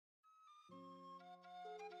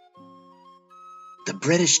The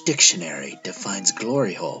British Dictionary defines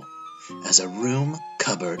glory hole as a room,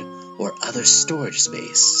 cupboard, or other storage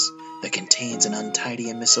space that contains an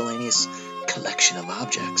untidy and miscellaneous collection of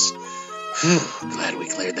objects. Whew, glad we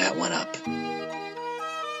cleared that one up.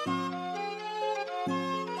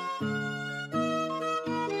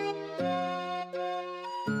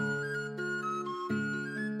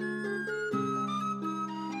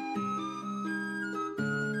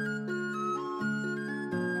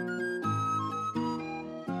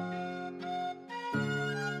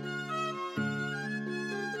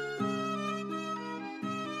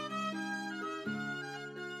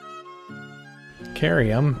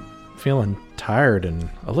 Carrie, I'm feeling tired and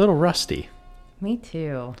a little rusty. Me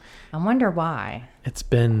too. I wonder why. It's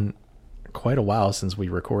been quite a while since we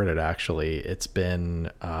recorded, actually. It's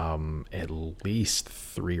been at least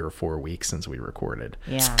 3 or 4 weeks since we recorded.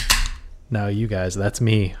 Yeah. Now, you guys, that's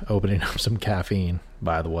me opening up some caffeine,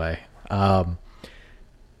 by the way.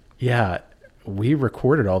 Yeah, we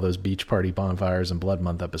recorded all those beach party bonfires and Blood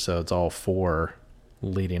Month episodes, all 4,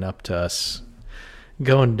 leading up to us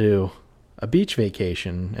going to a beach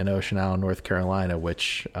vacation in Ocean Island, North Carolina,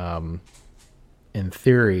 which in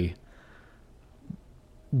theory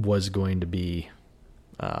was going to be,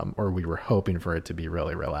 or we were hoping for it to be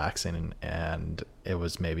really relaxing, and it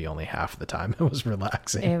was maybe only half the time it was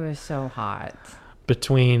relaxing. It was so hot.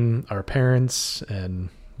 Between our parents and,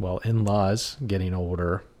 well, in-laws getting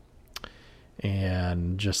older,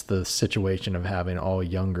 and just the situation of having all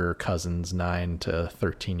younger cousins, 9 to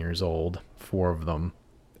 13 years old, 4 of them,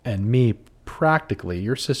 and me practically,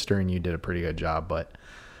 your sister and you did a pretty good job, but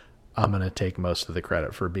I'm going to take most of the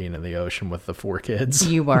credit for being in the ocean with the 4 kids.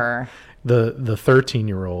 You were. The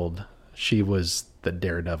 13-year-old, she was the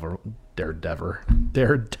daredevil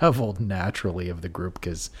naturally of the group,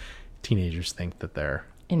 because teenagers think that they're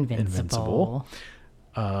invincible.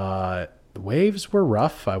 The waves were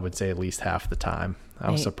rough, I would say, at least half the time. I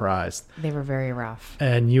was surprised. They were very rough.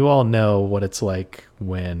 And you all know what it's like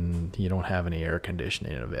when you don't have any air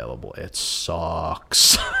conditioning available. It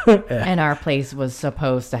sucks. And our place was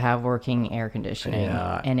supposed to have working air conditioning,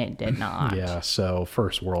 and it did not. Yeah, so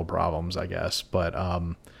first world problems, I guess. But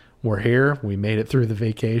we're here. We made it through the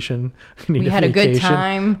vacation. We had a good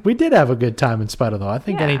time. We did have a good time in spite of that. I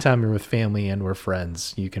think anytime you're with family and we're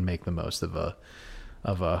friends, you can make the most of a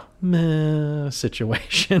meh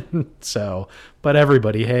situation. So, but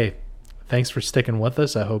everybody, hey, thanks for sticking with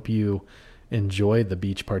us. I hope you enjoyed the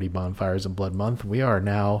beach party bonfires and Blood Month. We are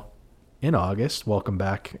now in August. Welcome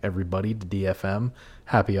back, everybody, to DFM.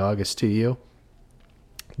 Happy August to you.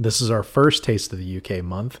 This is our first Taste of the UK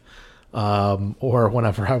month. Or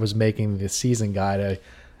whenever I was making the season guide,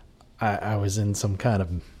 I was in some kind of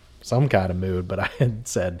mood, but I had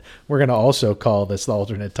said we're going to also call this, the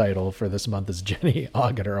alternate title for this month is Jenny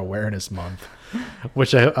Agutter Awareness Month,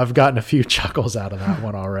 which I've gotten a few chuckles out of that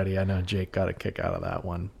one already. I know Jake got a kick out of that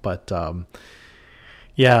one, but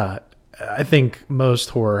yeah, I think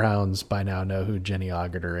most horror hounds by now know who Jenny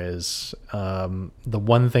Agutter is. The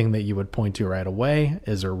one thing that you would point to right away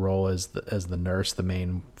is her role as the nurse, the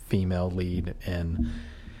main female lead in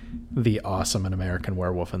the awesome An American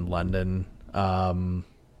Werewolf in London.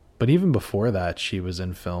 But even before that, she was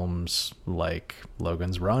in films like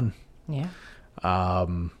Logan's Run. Yeah.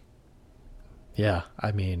 Yeah.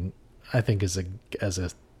 I mean, I think as a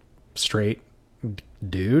straight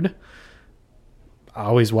dude, I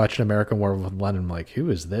always watched An American Werewolf in London. I'm like,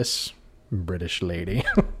 who is this British lady?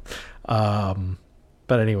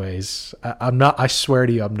 But anyways, I swear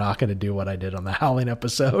to you, I'm not going to do what I did on the Howling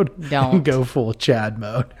episode. Don't. Go full Chad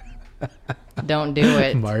mode. Don't do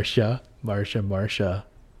it. Marsha.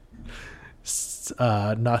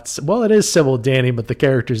 It is Sybil Danny, but the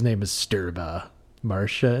character's name is Sturba.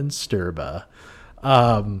 Marsha and Sturba.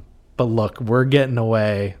 But look, we're getting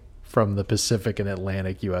away from the Pacific and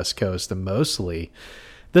Atlantic U.S. coast, and mostly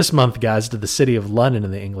this month, guys, to the city of London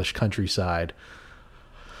in the English countryside.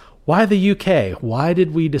 Why the UK? Why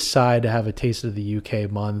did we decide to have a Taste of the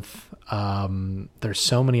UK month? There's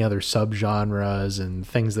so many other subgenres and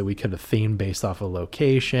things that we could have themed based off a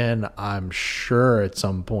location. I'm sure at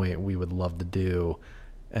some point we would love to do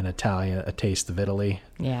a Taste of Italy.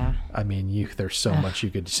 Yeah. I mean, there's so much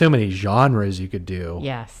so many genres you could do.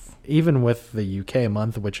 Yes. Even with the UK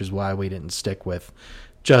month, which is why we didn't stick with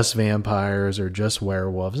just vampires or just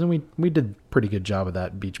werewolves. And we did a pretty good job of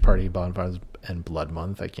that beach party, bonfires, and Blood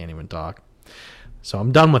Month. I can't even talk. So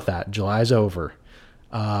I'm done with that. July's over.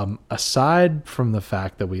 Aside from the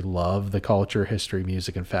fact that we love the culture, history,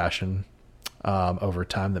 music, and fashion over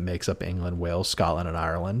time that makes up England, Wales, Scotland, and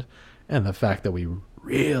Ireland, and the fact that we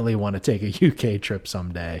really want to take a UK trip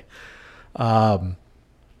someday,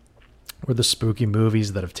 or the spooky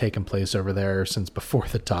movies that have taken place over there since before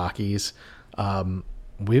the talkies.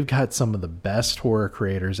 We've got some of the best horror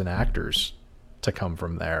creators and actors to come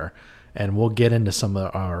from there. And we'll get into some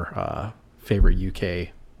of our favorite UK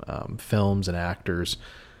films and actors.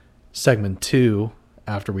 Segment 2,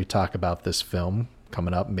 after we talk about this film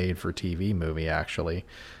coming up, made for TV movie, actually,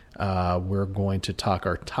 we're going to talk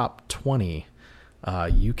our top 20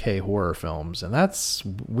 UK horror films. And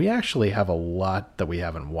we actually have a lot that we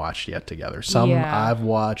haven't watched yet together. Some I've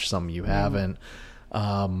watched, some you haven't.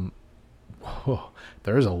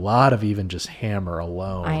 There's a lot of even just Hammer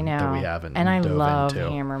alone that we haven't and I dove love into.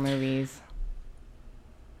 Hammer movies.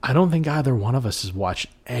 I don't think either one of us has watched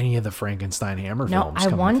any of the Frankenstein Hammer films.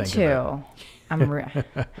 No, I want to.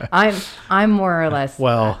 I'm more or less.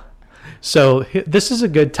 Well, so this is a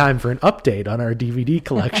good time for an update on our DVD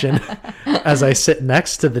collection as I sit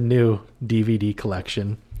next to the new DVD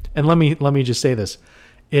collection. And let me just say this.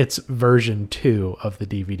 It's version 2 of the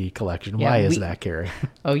DVD collection. Why is that, Carrie?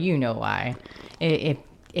 Oh, you know why.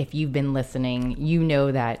 If you've been listening, you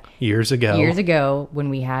know that years ago when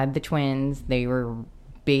we had the twins, they were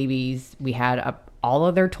babies. We had all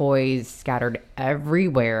of their toys scattered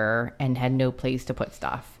everywhere and had no place to put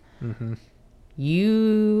stuff. Mm-hmm.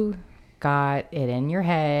 You got it in your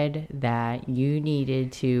head that you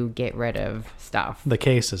needed to get rid of stuff. The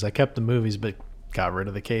cases. I kept the movies, but got rid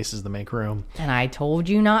of the cases to make room. And I told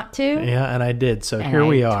you not to. Yeah, and I did. So here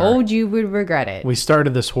we are. I told you would regret it. We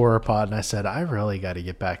started this horror pod, and I said, I really got to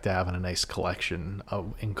get back to having a nice collection,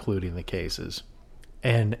 including the cases.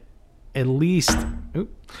 And at least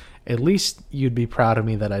you'd be proud of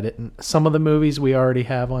me that I didn't. Some of the movies we already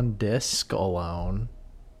have on disc alone.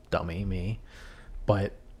 Dummy me.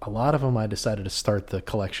 But a lot of them I decided to start the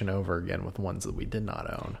collection over again with ones that we did not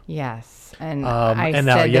own. Yes. And I and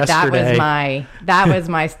said that was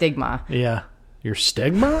my stigma. Yeah. Your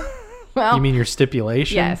stigma? Well, you mean your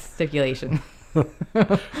stipulation? Yes, stipulation.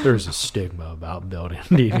 There's a stigma about building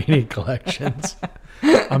DVD collections.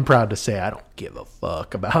 I'm proud to say I don't give a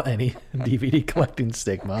fuck about any DVD collecting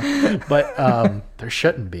stigma, but there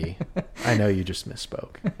shouldn't be. I know you just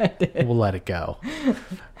misspoke. We'll let it go.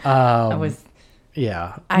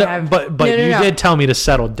 Yeah, but you did tell me to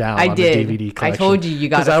settle down. I on did. The DVD collection. I told you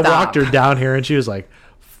got to stop. Because I walked her down here and she was like,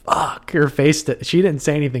 "Fuck," her face. She didn't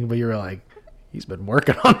say anything, but you were like, "He's been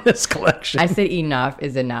working on this collection." I said, "Enough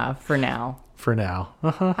is enough for now." For now.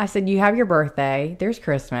 I said, "You have your birthday. There's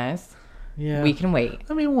Christmas. Yeah, we can wait."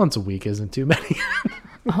 I mean, once a week isn't too many.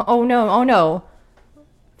 Oh no,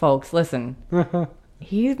 folks, listen.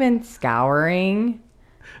 He's been scouring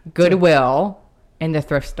Goodwill and the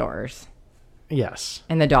thrift stores. Yes.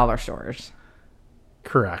 And the dollar stores.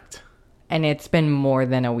 Correct. And it's been more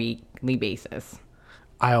than a weekly basis.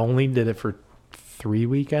 I only did it for 3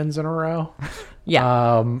 weekends in a row.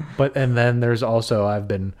 Yeah. And then there's also,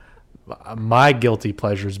 my guilty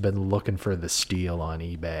pleasure's been looking for the steal on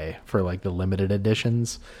eBay for like the limited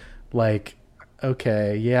editions. Like,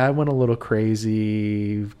 okay, yeah, I went a little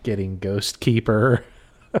crazy getting Ghost Keeper.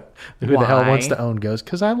 Who the hell wants to own Ghost?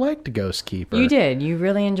 Because I liked Ghost Keeper. You did. You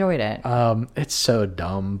really enjoyed it. It's so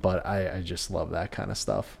dumb, but I just love that kind of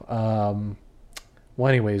stuff. Well,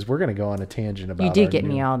 anyways, we're gonna go on a tangent about. You did get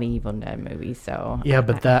me all the Evil Dead movies, so yeah,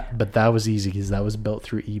 but that was easy because that was built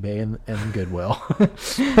through eBay and Goodwill.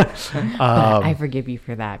 I forgive you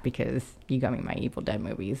for that because you got me my Evil Dead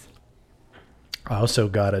movies. I also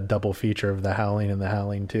got a double feature of The Howling and The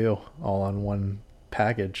Howling 2 all on one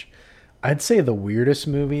package. I'd say the weirdest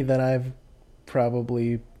movie that I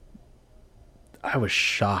was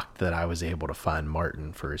shocked that I was able to find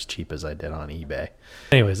Martin for as cheap as I did on eBay.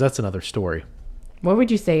 Anyways, that's another story. What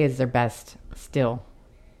would you say is their best still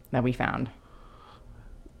that we found?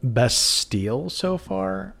 Best steal so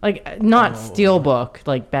far? Like, not steel book,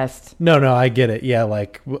 like best. No, I get it. Yeah,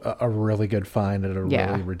 like a really good find at a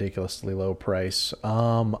really ridiculously low price.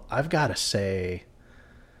 I've got to say,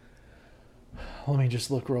 let me just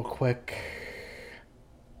look real quick.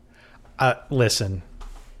 Listen,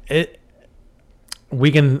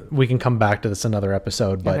 we can come back to this another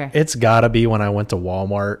episode, but It's got to be when I went to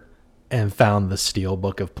Walmart and found the steel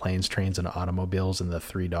book of Planes, Trains, and Automobiles in the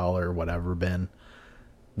 $3 whatever bin.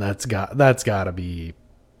 That's got to be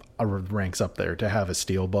ranks up there to have a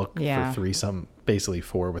steel book for basically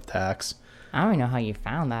 $4 with tax. I don't even know how you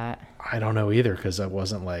found that. I don't know either, because I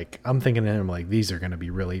wasn't like, I'm thinking in like, these are going to be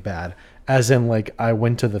really bad. As in, like, I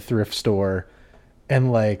went to the thrift store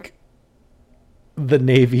and like the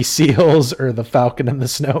Navy SEALs or the Falcon and the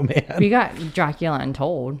Snowman. We got Dracula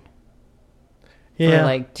Untold. Yeah. For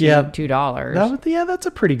like $2. That's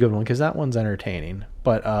a pretty good one because that one's entertaining.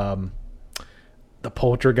 But the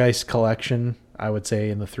Poltergeist collection, I would say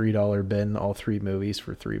in the $3 bin, all 3 movies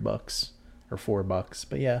for $3 or $4.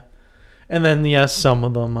 But yeah. And then, yes, some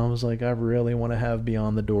of them I was like, I really want to have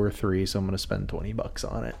Beyond the Door 3, so I'm going to spend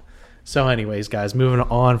 $20 on it. So anyways, guys, moving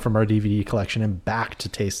on from our DVD collection and back to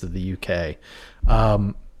Taste of the UK.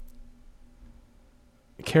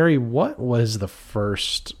 Carrie, what was the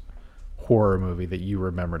first horror movie that you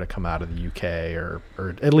remember to come out of the UK or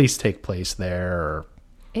at least take place there? Or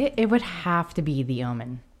It would have to be The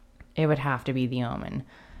Omen. It would have to be The Omen.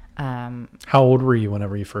 How old were you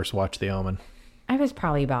whenever you first watched The Omen? I was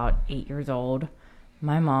probably about 8 years old.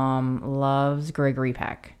 My mom loves Gregory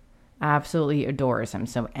Peck. Absolutely adores him.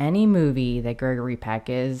 So any movie that Gregory Peck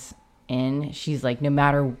is in, she's like, no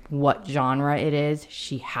matter what genre it is,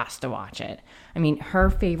 she has to watch it. I mean, her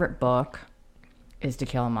favorite book is To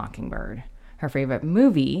Kill a Mockingbird. Her favorite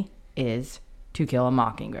movie is To Kill a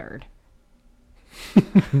Mockingbird.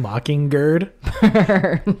 Mockingbird?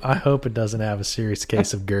 I hope it doesn't have a serious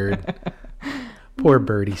case of GERD. Poor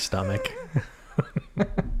birdie stomach.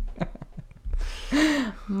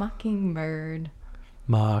 Mockingbird.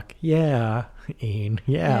 Yeah.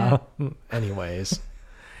 Yeah. Anyways.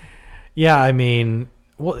 Yeah, I mean,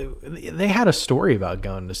 well, they had a story about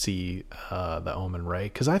going to see The Omen,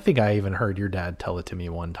 right? Because I think I even heard your dad tell it to me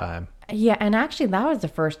one time. Yeah, and actually that was the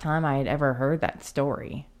first time I had ever heard that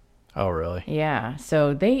story. Oh, really? Yeah,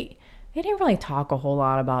 so they didn't really talk a whole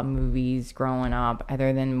lot about movies growing up,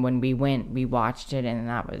 other than when we went, we watched it, and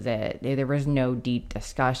that was it. There was no deep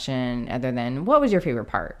discussion other than, what was your favorite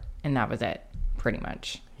part? And that was it, pretty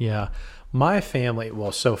much. Yeah. My family,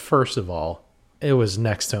 well, so first of all, it was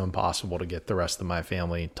next to impossible to get the rest of my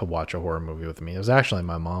family to watch a horror movie with me. It was actually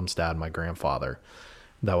my mom's dad, my grandfather,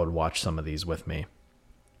 that would watch some of these with me.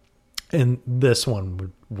 And this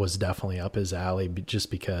one was definitely up his alley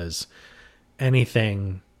just because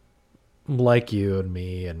anything like you and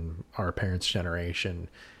me and our parents' generation,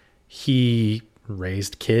 he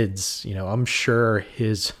raised kids. You know, I'm sure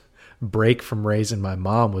his break from raising my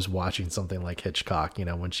mom was watching something like Hitchcock, you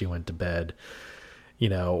know, when she went to bed, you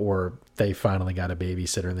know, or they finally got a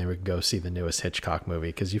babysitter and they would go see the newest Hitchcock movie.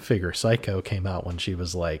 Because you figure Psycho came out when she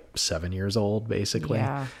was like 7 years old, basically.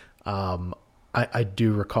 Yeah. I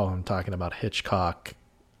do recall him talking about Hitchcock.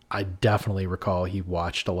 I definitely recall he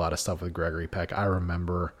watched a lot of stuff with Gregory Peck. I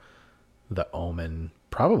remember The Omen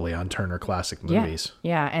probably on Turner Classic Movies.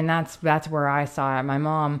 Yeah, and that's where I saw it. My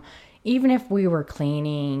mom, even if we were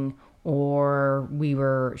cleaning or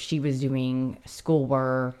she was doing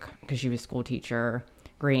schoolwork because she was a school teacher,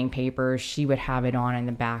 grading papers, she would have it on in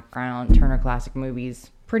the background, Turner Classic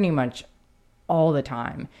Movies, pretty much all the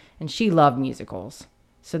time. And she loved musicals.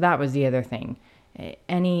 So that was the other thing.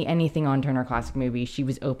 Anything on Turner Classic Movies, she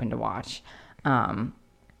was open to watch. But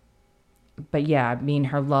yeah, I mean,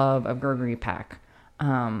 her love of Gregory Peck.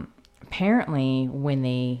 Apparently, when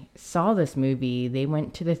they saw this movie, they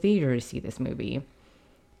went to the theater to see this movie.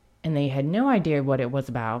 And they had no idea what it was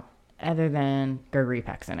about, other than Gregory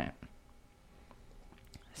Peck's in it.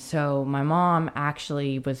 So my mom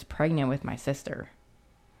actually was pregnant with my sister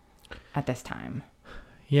at this time.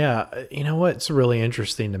 Yeah, you know what's really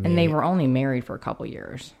interesting to me? And they were only married for a couple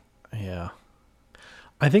years. Yeah.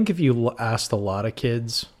 I think if you asked a lot of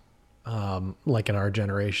kids, like in our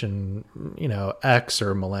generation, you know, X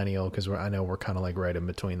or millennial, because I know we're kind of like right in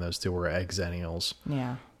between those two, we're Xennials.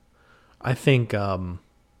 Yeah. I think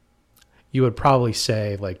you would probably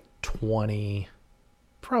say like 20,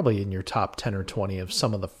 probably in your top 10 or 20 of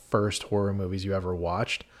some of the first horror movies you ever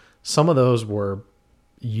watched. Some of those were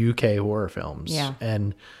UK horror films. Yeah.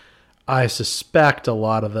 And I suspect a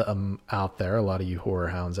lot of them out there, a lot of you horror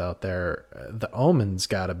hounds out there, The Omen's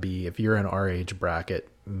got to be, if you're in our age bracket,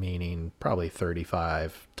 meaning probably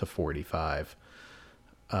 35 to 45.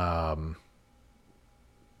 The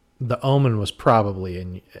Omen was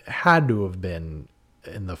probably had to have been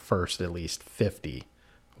in the first at least 50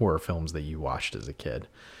 horror films that you watched as a kid.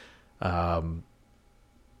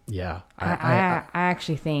 Yeah. I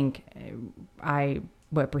actually think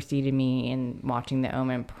what preceded me in watching The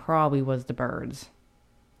Omen probably was The Birds.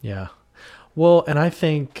 Yeah. Well, and I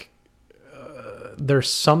think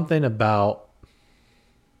there's something about,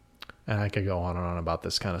 and I could go on and on about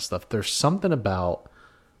this kind of stuff. There's something about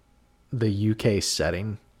the UK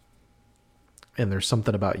setting, and there's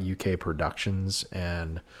something about UK productions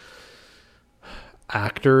and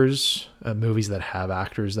actors, movies that have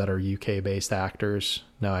actors that are UK-based actors.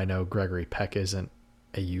 Now, I know Gregory Peck isn't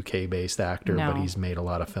a UK-based actor, No. but he's made a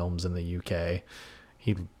lot of films in the UK.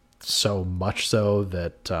 He so much so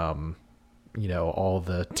that you know, all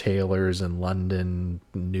the tailors in London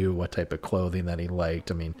knew what type of clothing that he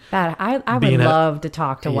liked. I mean, That I would love to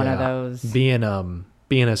talk to one of those. Being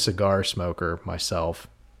being a cigar smoker myself,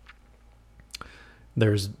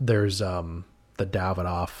 there's the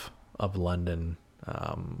Davidoff of London,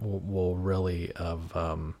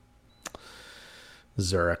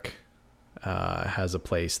 Zurich has a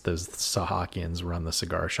place. Those Sahakians run the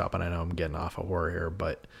cigar shop, and I know I'm getting off of horror here,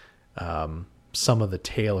 but some of the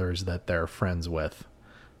tailors that they're friends with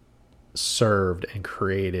served and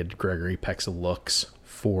created Gregory Peck's looks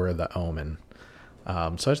for The Omen. So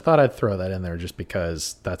I just thought I'd throw that in there just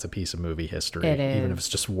because that's a piece of movie history. It is. Even if it's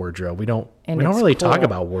just wardrobe. We don't really talk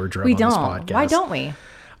about wardrobe on this podcast. Why don't we?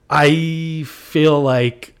 I feel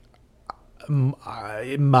like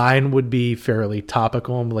mine would be fairly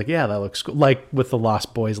topical and be like, yeah, that looks cool. Like with The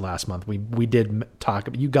Lost Boys last month, we did talk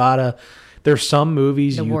about, there's some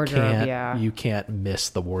movies you can't miss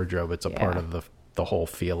the wardrobe. It's a part of the whole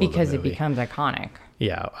feel of the movie. Because it becomes iconic.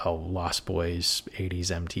 Yeah. Oh, Lost Boys, 80s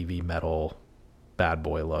MTV metal, bad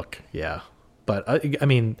boy look. Yeah. But I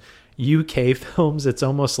mean, UK films, it's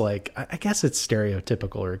almost like, I guess it's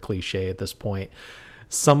stereotypical or cliche at this point.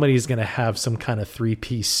 Somebody's going to have some kind of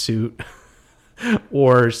 3-piece suit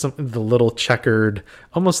or the little checkered,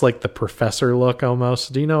 almost like the professor look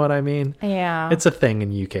almost. Do you know what I mean? Yeah. It's a thing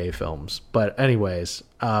in UK films. But anyways,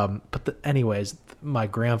 my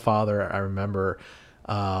grandfather, I remember,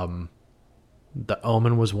 The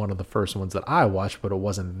Omen was one of the first ones that I watched, but it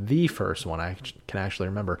wasn't the first one I can actually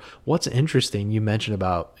remember. What's interesting, you mentioned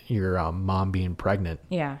about your mom being pregnant.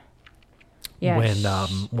 Yeah. Yeah.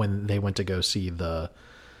 When they went to go see the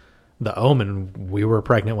Omen, we were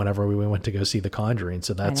pregnant whenever we went to go see The Conjuring.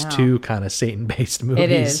 So that's two kind of Satan-based movies.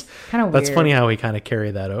 It is kind of weird. That's funny how we kind of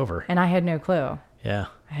carry that over. And I had no clue. Yeah.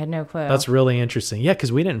 I had no clue. That's really interesting. Yeah,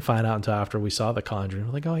 because we didn't find out until after we saw The Conjuring.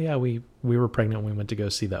 We're like, oh yeah, we were pregnant when we went to go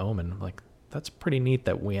see The Omen. Like, that's pretty neat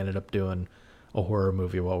that we ended up doing a horror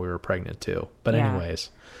movie while we were pregnant too. But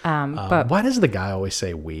anyways, but why does the guy always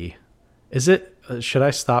say we? Is it? Should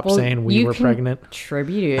I stop saying we were pregnant?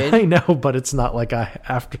 Contributed. I know, but it's not like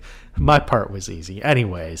after my part was easy.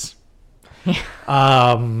 Anyways, that's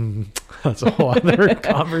a whole other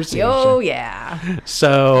conversation. Oh yeah.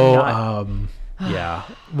 So yeah,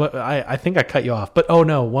 but I think I cut you off. But oh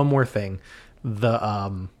no, one more thing.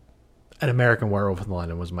 An American Werewolf in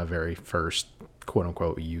London was my very first quote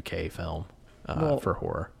unquote UK film for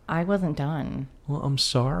horror. I wasn't done. Well, I'm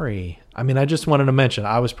sorry. I mean, I just wanted to mention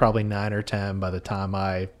I was probably 9 or 10 by the time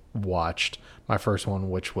I watched my first one,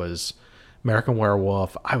 which was American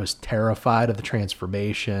Werewolf. I was terrified of the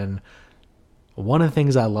transformation. One of the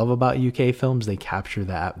things I love about UK films, they capture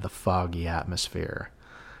the foggy atmosphere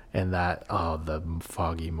and the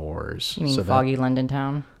foggy moors. You mean foggy London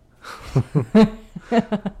town?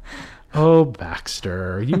 Oh,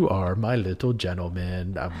 Baxter, you are my little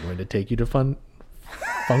gentleman. I'm going to take you to fungi.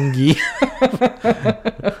 I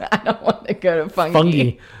don't want to go to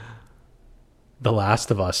fungi. The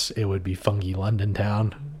Last of Us, it would be fungi London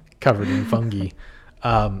town, covered in fungi.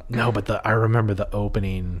 No, but I remember the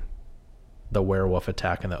opening, the werewolf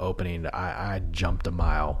attack in the opening. I jumped a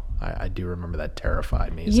mile. I do remember that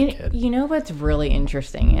terrified me as a kid. You know what's really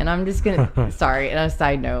interesting, and I'm just gonna sorry. On a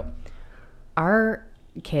side note, our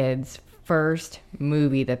kids' first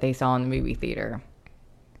movie that they saw in the movie theater,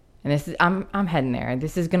 and this is I'm heading there.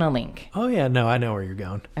 This is gonna link. Oh yeah, no, I know where you're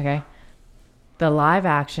going. Okay, the live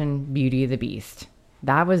action Beauty and the Beast.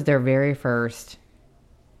 That was their very first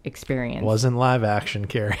experience. Wasn't live action,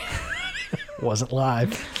 Carrie. Wasn't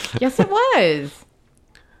live. Yes, it was.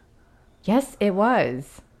 Yes, it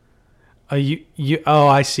was.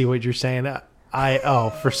 I see what you're saying.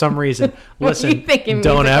 For some reason, listen,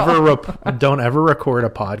 don't ever record a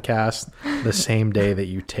podcast the same day that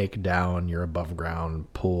you take down your above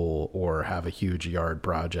ground pool or have a huge yard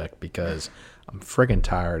project, because I'm friggin'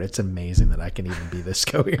 tired. It's amazing that I can even be this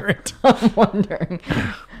coherent. I'm wondering.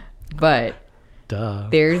 But duh.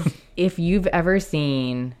 If you've ever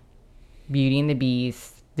seen Beauty and the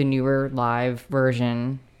Beast, the newer live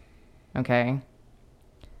version, okay,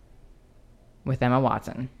 with Emma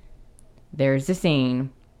Watson, there's a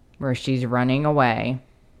scene where she's running away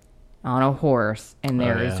on a horse and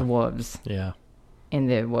there's wolves in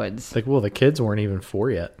the woods. Like, well, the kids weren't even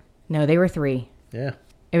 4 yet. No, they were 3. Yeah.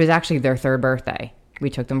 It was actually their 3rd birthday. We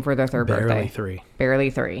took them for their 3rd birthday.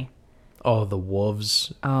 Barely 3. Oh, the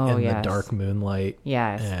wolves in the dark moonlight.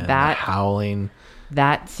 Yes. And the howling.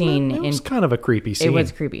 That scene. It was kind of a creepy scene. It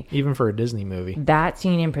was creepy. Even for a Disney movie. That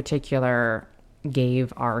scene in particular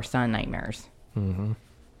gave our son nightmares. Mm-hmm.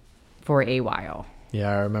 For a while. Yeah,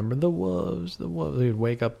 I remember the wolves. He'd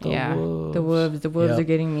wake up wolves. The wolves are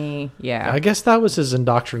getting me. Yeah. I guess that was his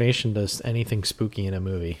indoctrination to anything spooky in a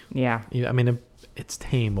movie. Yeah. I mean, it's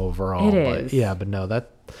tame overall. It is. Yeah, but no,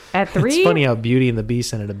 At 3? It's funny how Beauty and the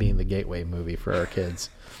Beast ended up being the gateway movie for our kids.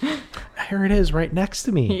 Here it is right next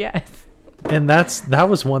to me. Yes. And that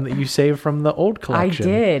was one that you saved from the old collection. I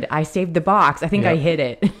did. I saved the box. I think I hid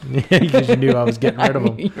it. Because you knew I was getting rid of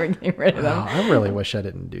them. You were getting rid of them. Oh, I really wish I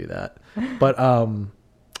didn't do that. But,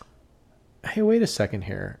 hey, wait a second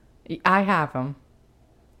here. I have them.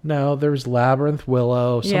 No, there's Labyrinth,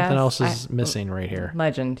 Willow. Something Yes, else is missing right here.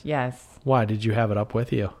 Legend, yes. Why? Did you have it up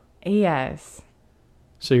with you? Yes.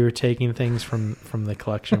 So you were taking things from the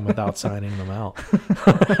collection without signing them out.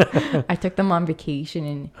 I took them on vacation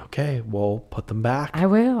and... Okay, well, put them back. I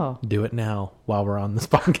will. Do it now while we're on this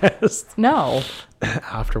podcast. No.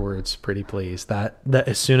 Afterwards, pretty please. That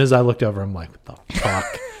as soon as I looked over, I'm like, what the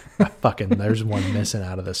fuck? There's one missing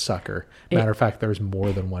out of this sucker. Matter of fact, there's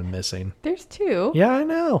more than one missing. There's 2. Yeah, I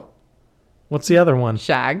know. What's the other one?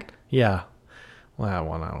 Shag. Yeah. Well, that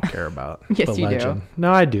one I don't care about. Yes, the you legend.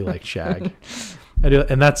 No, I do like Shag. I do,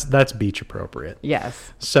 and that's beach appropriate.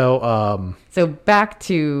 Yes. So back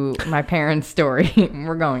to my parents' story.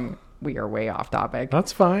 We are way off topic.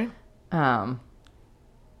 That's fine.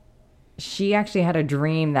 She actually had a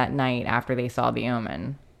dream that night after they saw The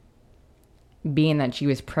Omen. Being that she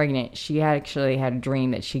was pregnant, she actually had a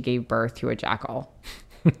dream that she gave birth to a jackal.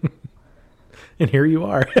 And here you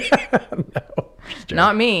are. No,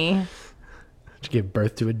 not me. She gave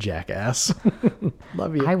birth to a jackass.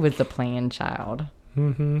 Love you. I was the planned child.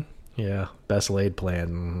 Mm-hmm. Yeah, best laid plan.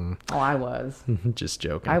 Mm-hmm. Oh, I was. Just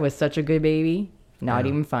joking. I was such a good baby. Not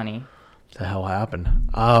even funny. What the hell happened?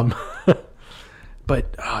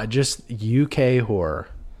 But just UK horror.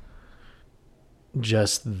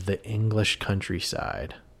 Just the English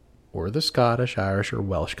countryside. Or the Scottish, Irish, or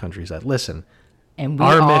Welsh countryside. Listen. And we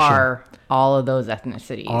are all of those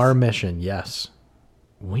ethnicities. Our mission, yes.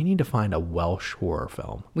 We need to find a Welsh horror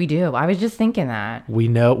film. We do. I was just thinking that. We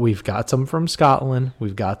know we've got some from Scotland,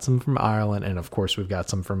 we've got some from Ireland, and of course we've got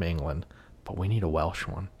some from England. But we need a Welsh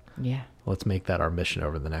one. Yeah. Let's make that our mission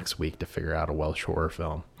over the next week to figure out a Welsh horror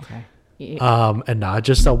film. Okay. And not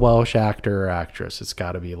just a Welsh actor or actress. It's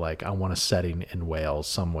got to be like, I want a setting in Wales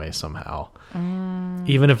some way, somehow.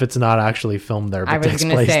 Even if it's not actually filmed there, but takes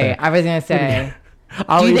place there. I was going to say,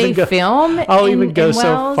 I'll do they film in Wales? I'll even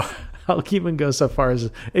go so far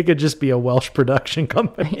as it could just be a Welsh production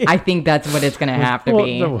company. I think that's what it's going to have to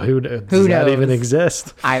be. No, who does that even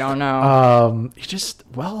exist? I don't know.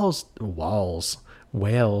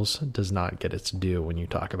 Wales does not get its due when you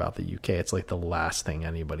talk about the UK. It's like the last thing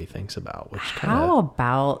anybody thinks about. How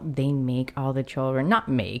about they make all the children, not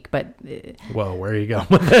make, but... Whoa, where are you going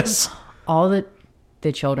with this? All the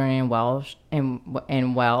children in Welsh,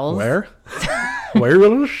 in Wales. Where?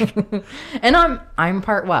 Welsh? And I'm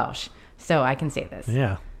part Welsh, so I can say this.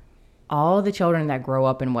 Yeah. All the children that grow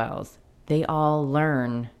up in Wales, they all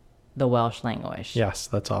learn the Welsh language. Yes,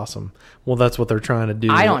 that's awesome. Well, that's what they're trying to do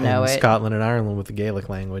in Scotland and Ireland with the Gaelic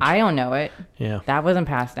language. I don't know it. Yeah. That wasn't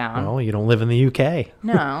passed down. Well, you don't live in the UK.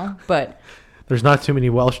 No, but... There's not too many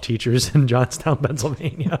Welsh teachers in Johnstown,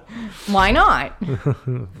 Pennsylvania. Why not?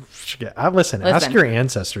 Listen, ask your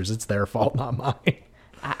ancestors. It's their fault, not mine.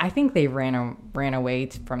 I think they ran away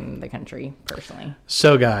from the country, personally.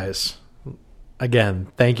 So, guys,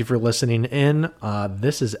 again, thank you for listening in.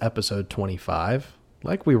 This is episode 25.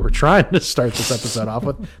 Like we were trying to start this episode off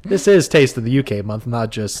with, this is Taste of the UK month, not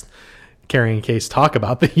just Carrying Case talk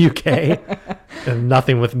about the UK and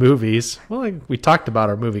nothing with movies. Well, we talked about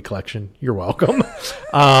our movie collection. You're welcome.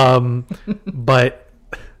 But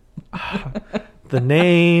the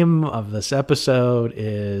name of this episode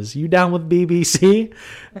is You Down with BBC?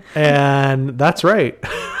 And that's right.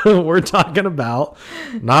 We're talking about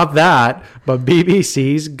not that, but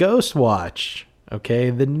BBC's Ghostwatch. Okay,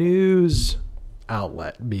 the news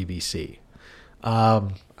outlet BBC.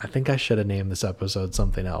 I think I should have named this episode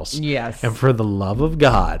something else. Yes. And for the love of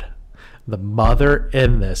God, the mother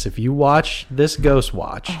in this, if you watch this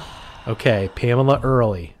Ghostwatch, okay, Pamela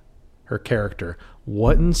Early, her character,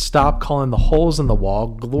 wouldn't stop calling the holes in the wall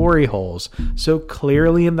glory holes. So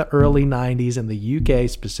clearly in the early 90s in the UK,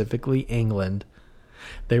 specifically England,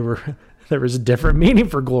 there was a different meaning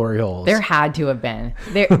for glory holes. There had to have been.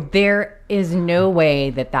 There is no way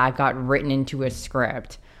that got written into a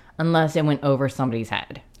script unless it went over somebody's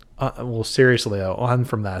head. Well, seriously, though, on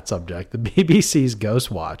from that subject, the BBC's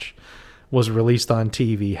Ghostwatch was released on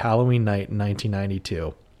TV Halloween night in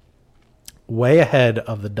 1992. Way ahead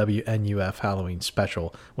of the WNUF Halloween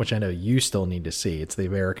special, which I know you still need to see. It's the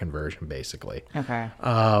American version, basically. Okay.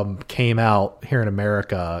 Came out here in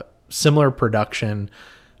America. Similar production.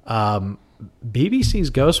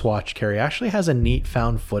 BBC's Ghostwatch, Carrie, actually has a neat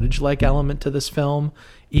found footage-like element to this film,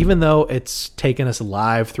 even though it's taken us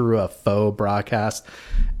live through a faux broadcast.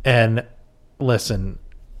 And listen,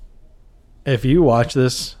 if you watch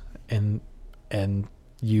this and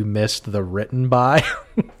you missed the written by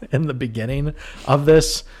in the beginning of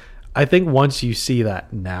this, I think once you see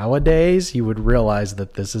that nowadays, you would realize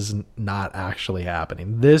that this is not actually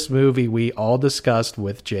happening. This movie we all discussed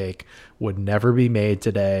with Jake would never be made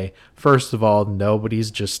today. First of all, nobody's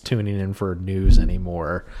just tuning in for news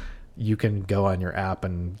anymore. You can go on your app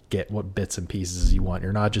and get what bits and pieces you want.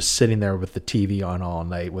 You're not just sitting there with the TV on all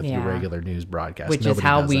night with your regular news broadcast. Which Nobody is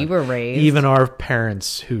how does we that. were raised. Even our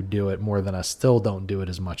parents who do it more than us still don't do it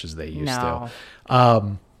as much as they used to.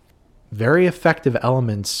 Very effective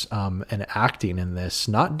elements and acting in this,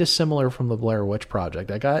 not dissimilar from the Blair Witch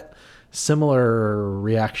Project. I got similar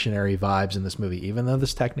reactionary vibes in this movie, even though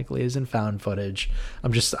this technically isn't found footage.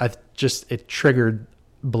 It triggered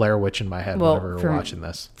Blair Witch in my head whenever we were watching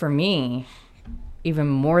this. For me, even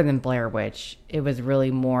more than Blair Witch, it was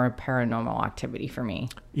really more Paranormal Activity for me.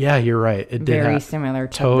 Yeah, you're right. It did very have similar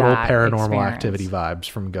to total that Paranormal experience. Activity vibes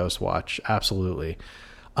from Ghostwatch. Absolutely.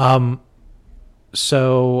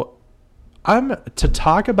 So I'm to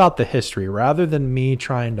talk about the history rather than me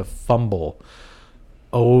trying to fumble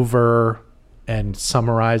over and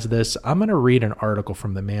summarize this. I'm going to read an article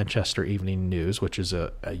from the Manchester Evening News, which is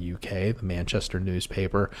a UK, the Manchester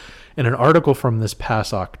newspaper, and an article from this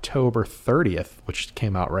past October 30th, which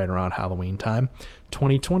came out right around Halloween time,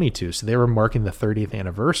 2022. So they were marking the 30th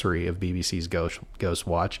anniversary of BBC's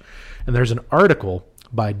Ghostwatch. And there's an article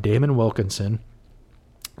by Damon Wilkinson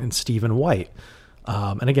and Stephen White.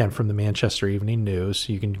 And again, from the Manchester Evening News,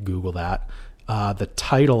 you can Google that. The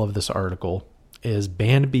title of this article is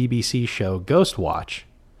Banned BBC Show Ghostwatch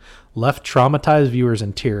Left Traumatized Viewers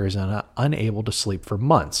in Tears and Unable to Sleep for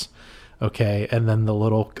Months. Okay, and then the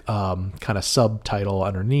little kind of subtitle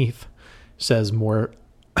underneath says more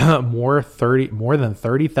than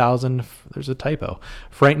 30,000, there's a typo,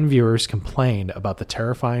 frightened viewers complained about the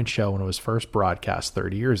terrifying show when it was first broadcast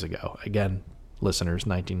 30 years ago. Again, listeners,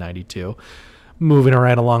 1992. Moving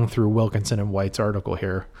right along through Wilkinson and White's article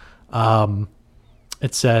here.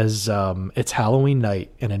 It says, it's Halloween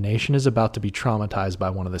night and a nation is about to be traumatized by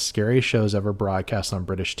one of the scariest shows ever broadcast on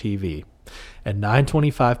British TV. At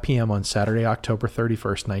 9:25 p.m. on Saturday, October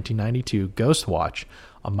 31st, 1992, Ghostwatch,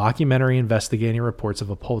 a mockumentary investigating reports of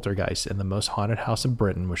a poltergeist in the most haunted house in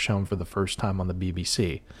Britain, was shown for the first time on the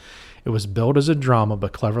BBC. It was billed as a drama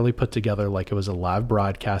but cleverly put together like it was a live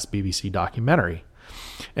broadcast BBC documentary.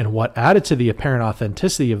 And what added to the apparent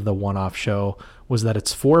authenticity of the one-off show was that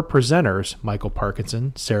its four presenters, Michael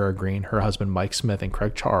Parkinson, Sarah Green, her husband Mike Smith, and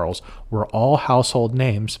Craig Charles, were all household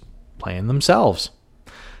names playing themselves.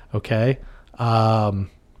 Okay?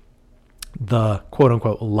 The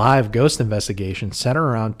quote-unquote live ghost investigation centered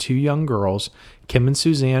around two young girls, Kim and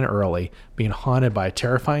Suzanne Early, being haunted by a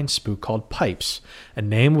terrifying spook called Pipes, a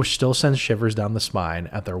name which still sends shivers down the spine,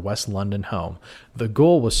 at their West London home. The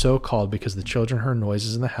ghoul was so called because the children heard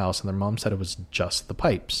noises in the house and their mom said it was just the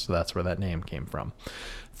pipes. So that's where that name came from.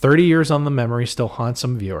 30 years on, the memory still haunts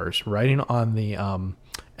some viewers. Writing on the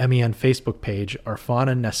MEN Facebook page,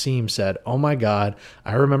 Arfana Nassim said, "Oh my God,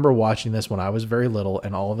 I remember watching this when I was very little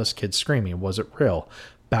and all of us kids screaming. Was it real?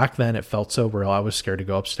 Back then it felt so real I was scared to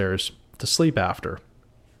go upstairs to sleep after."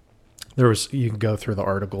 You can go through the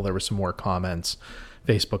article. There were some more comments,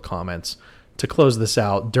 Facebook comments. To close this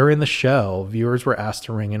out, during the show, viewers were asked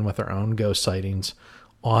to ring in with their own ghost sightings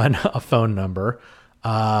on a phone number.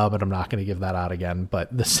 But I'm not going to give that out again.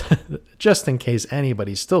 But this, just in case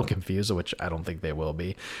anybody's still confused, which I don't think they will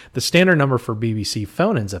be, the standard number for BBC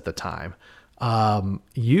phone-ins at the time,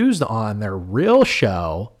 used on their real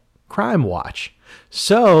show, Crimewatch.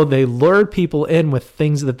 So they lured people in with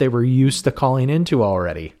things that they were used to calling into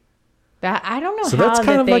already. That I don't know. So how that's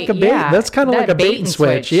kind of like a bait. Yeah, that's kind of like a bait and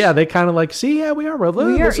switch. Yeah, they kind of like, see, yeah, we are real.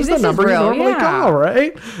 This is the number you normally call,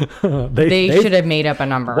 right? they should have made up a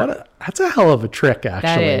number. That's a hell of a trick,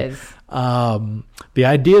 actually. That is. The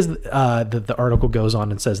idea is that the article goes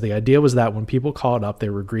on and says the idea was that when people called up, they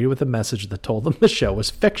were greeted with a message that told them the show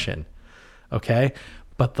was fiction. Okay.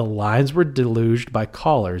 But the lines were deluged by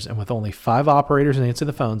callers, and with only 5 operators answering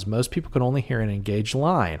the phones, most people could only hear an engaged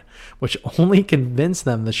line, which only convinced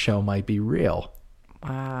them the show might be real.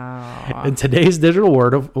 Wow. In today's digital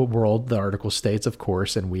world, the article states, of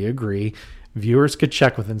course, and we agree, viewers could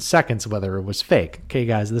check within seconds whether it was fake. Okay,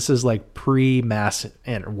 guys, this is like pre-mass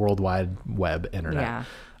worldwide web internet.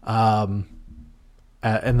 Yeah.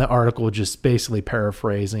 And the article just basically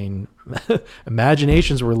paraphrasing,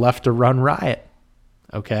 imaginations were left to run riot.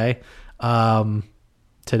 Okay.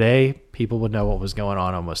 Today, people would know what was going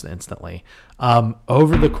on almost instantly.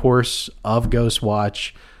 Over the course of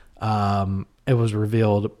Ghostwatch, it was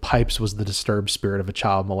revealed Pipes was the disturbed spirit of a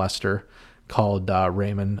child molester called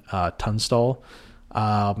Raymond Tunstall.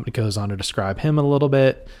 It goes on to describe him a little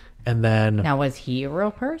bit. And then... Now, was he a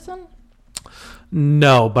real person?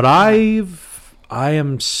 No, but I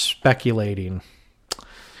am speculating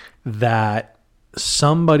that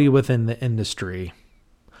somebody within the industry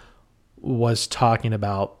was talking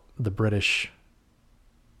about the British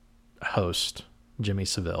host, Jimmy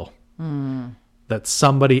Savile. That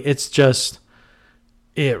somebody,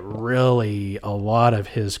 it really, a lot of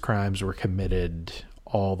his crimes were committed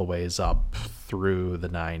all the ways up through the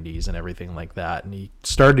 90s and everything like that. And he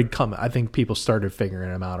started coming, I think people started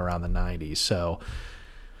figuring him out around the 90s. So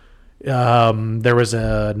there was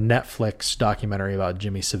a Netflix documentary about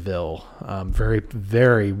Jimmy Savile. Very,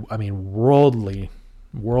 very, I mean,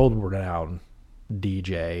 world-renowned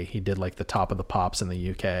DJ. He did like the Top of the Pops in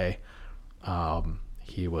the UK.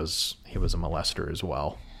 He was a molester as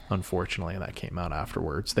well. Unfortunately, that came out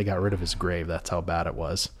afterwards. They got rid of his grave. That's how bad it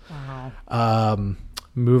was. Wow.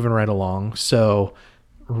 Moving right along. So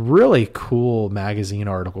really cool magazine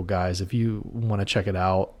article, guys. If you want to check it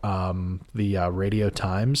out, the Radio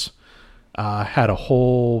Times had a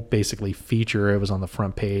whole basically feature. It was on the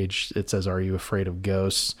front page. It says, "Are you afraid of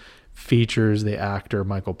ghosts?" Features the actor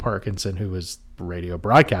Michael Parkinson, who was radio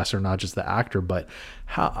broadcaster, not just the actor, but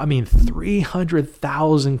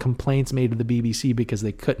 300,000 complaints made to the BBC because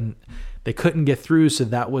they couldn't get through. So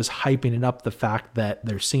that was hyping it up, the fact that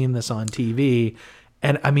they're seeing this on TV.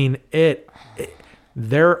 And I mean,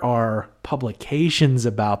 there are publications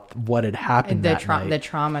about what had happened that night. The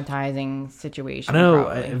traumatizing situation. I know.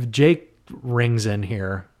 Probably. If Jake rings in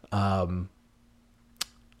here,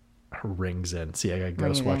 rings in. See, I got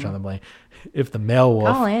Ghostwatch on the plane. If the mail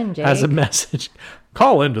wolf has a message,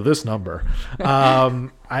 call into this number.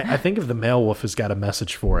 I think if the mail wolf has got a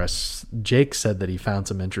message for us, Jake said that he found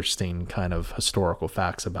some interesting kind of historical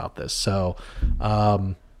facts about this. So,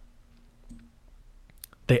 the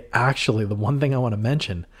one thing I want to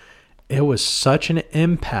mention, it was such an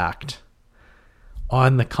impact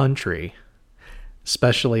on the country,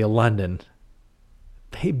 especially London.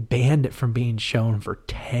 They banned it from being shown for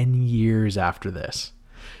 10 years after this.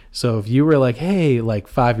 So if you were like, hey, like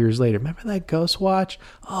 5 years later, remember that Ghostwatch?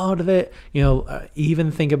 Oh, do they,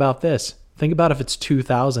 even think about this. Think about if it's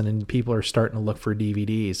 2000 and people are starting to look for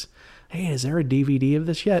DVDs. Hey, is there a DVD of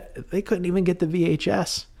this yet? They couldn't even get the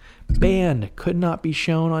VHS. Banned, could not be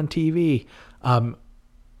shown on TV.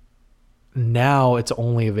 Now it's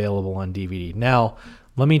only available on DVD. Now,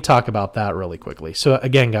 let me talk about that really quickly. So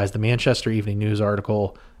again, guys, the Manchester Evening News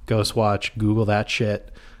article, Ghostwatch, Google that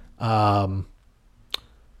shit.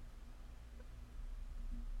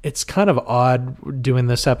 It's kind of odd doing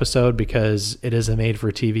this episode because it is a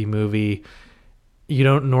made-for-TV movie. You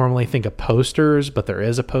don't normally think of posters, but there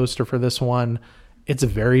is a poster for this one. It's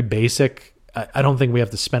very basic. I don't think we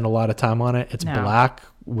have to spend a lot of time on it. It's black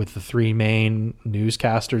with the three main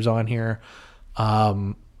newscasters on here.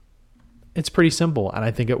 It's pretty simple, and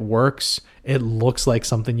I think it works. It looks like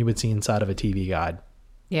something you would see inside of a TV guide.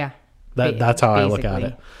 Yeah. That's how basically. I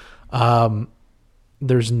look at it.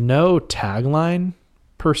 There's no tagline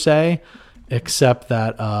per se, except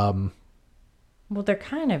that... well, there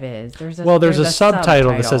kind of is. There's a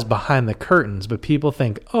subtitle that says Behind the Curtains, but people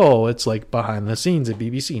think, oh, it's like behind the scenes at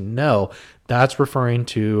BBC. No, that's referring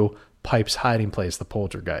to Pipe's hiding place, the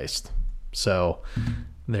poltergeist. So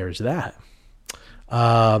there's that.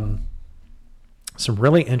 Some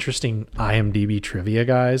really interesting IMDb trivia,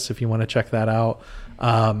 guys, if you want to check that out.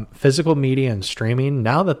 Physical media and streaming.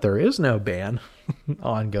 Now that there is no ban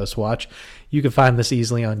on Ghostwatch, you can find this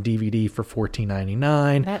easily on DVD for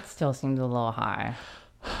 $14.99. That still seems a little high.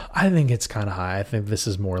 I think it's kind of high. I think this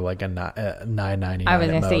is more like a $9.99. I was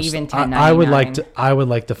going to say even $10.99. I would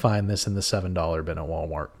like to find this in the $7 bin at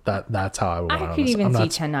Walmart. That's how I would want it. I could even see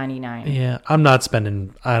 $10.99. Yeah, I'm not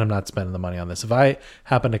spending the money on this. If I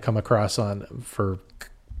happen to come across for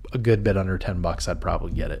a good bit under $10, I'd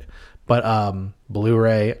probably get it. But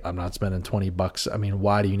Blu-ray, I'm not spending $20. I mean,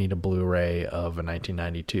 why do you need a Blu-ray of a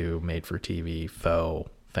 1992 made-for-TV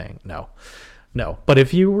faux thing? No, but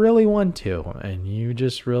if you really want to, and you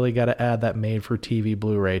just really got to add that made-for-TV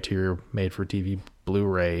Blu-ray to your made-for-TV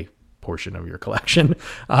Blu-ray portion of your collection.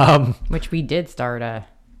 Which we did start a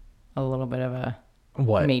little bit of a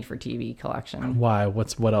made-for-TV collection. Why?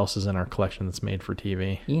 What else is in our collection that's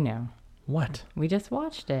made-for-TV? You know. What? We just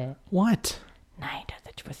watched it. What? Night of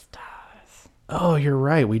the Twisters. Oh, you're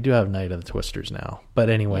right. We do have Night of the Twisters now. But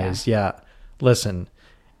anyways, yeah. Listen.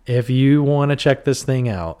 If you want to check this thing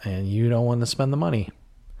out and you don't want to spend the money,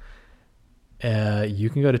 you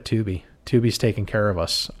can go to Tubi. Tubi's taken care of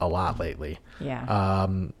us a lot lately. Yeah.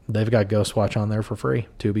 They've got Ghostwatch on there for free.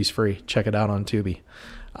 Tubi's free. Check it out on Tubi.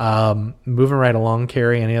 Moving right along,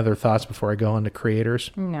 Carrie, any other thoughts before I go into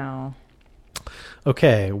creators? No.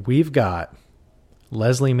 Okay, we've got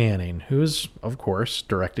Leslie Manning, who's, of course,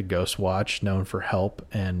 directed Ghostwatch, known for Help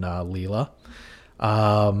and Leela.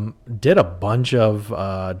 Directed a bunch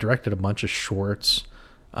of shorts,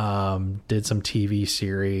 did some TV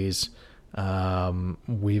series.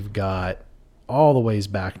 We've got all the ways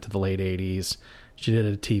back to the late 80s. She did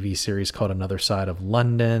a TV series called Another Side of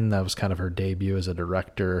London. That was kind of her debut as a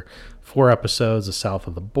director. 4 episodes of South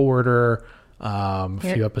of the Border. A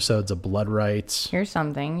few episodes of Blood Rights. Here's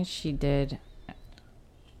something. She did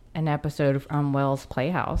an episode on Wells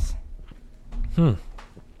Playhouse. Oh,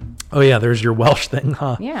 yeah, there's your Welsh thing,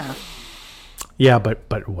 huh? Yeah. Yeah,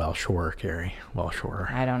 but Welsh horror, Carrie. Welsh horror.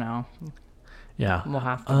 I don't know. Yeah. We'll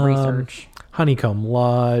have to research. Honeycomb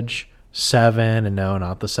Lodge, 7, and no,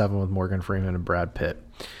 not the 7 with Morgan Freeman and Brad Pitt.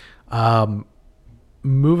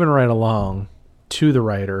 Moving right along to the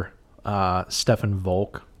writer, Stephen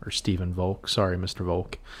Volk. Sorry, Mr.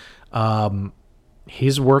 Volk.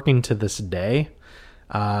 He's working to this day.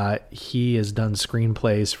 He has done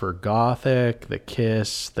screenplays for Gothic, The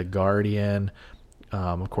Kiss, The Guardian,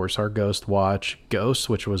 of course, our Ghostwatch, Ghosts,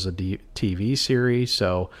 which was a TV series.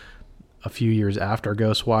 So a few years after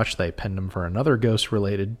Ghostwatch, they penned him for another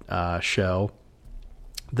ghost-related show.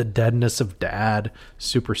 The Deadness of Dad,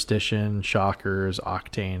 Superstition, Shockers,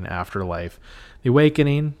 Octane, Afterlife, The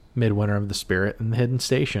Awakening, Midwinter of the Spirit, and The Hidden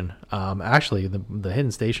Station. Actually, the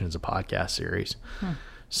Hidden Station is a podcast series.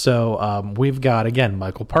 So we've got, again,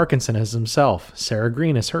 Michael Parkinson as himself, Sarah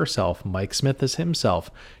Green as herself, Mike Smith as himself,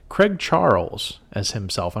 Craig Charles as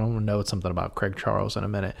himself. I don't know something about Craig Charles in a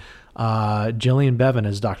minute. Gillian Bevan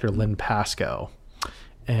as Dr. Lynn Pascoe,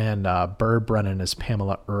 and Bird Brennan as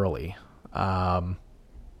Pamela Early.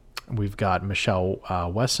 We've got Michelle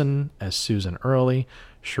Wesson as Susan Early,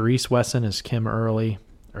 Charisse Wesson as Kim Early,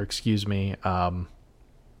 Chris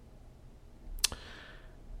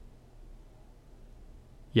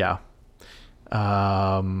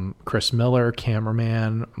Miller,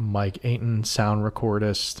 cameraman, Mike Ayton, sound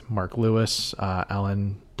recordist, Mark Lewis,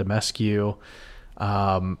 Alan Demescu,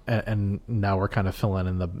 and now we're kind of filling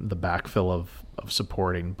in the backfill of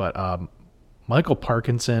supporting. But Michael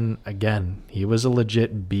Parkinson, again, he was a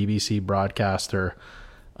legit BBC broadcaster.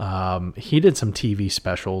 He did some TV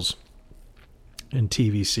specials and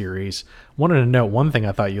TV series. Wanted to note one thing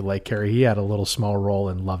I thought you'd like, Carrie. He had a little small role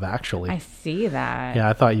in Love Actually. I see that. Yeah,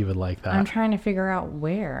 I thought you would like that. I'm trying to figure out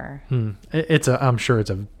where. I'm sure it's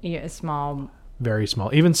a small, very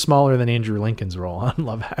small, even smaller than Andrew Lincoln's role on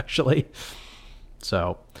Love Actually.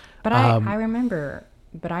 So, but I remember,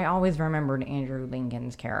 but I always remembered Andrew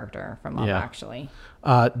Lincoln's character from Love Actually.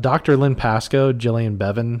 Dr. Lynn Pascoe, Gillian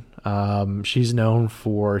Bevan. She's known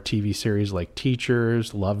for TV series like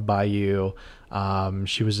Teachers, Loved by You.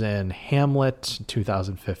 She was in Hamlet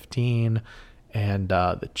 2015 and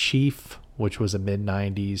The Chief, which was a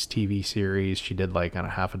mid-90s TV series. She did like on a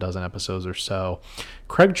half a dozen episodes or so.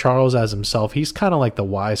 Craig Charles as himself, he's kind of like the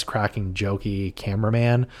wisecracking, jokey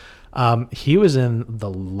cameraman. He was in the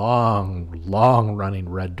long running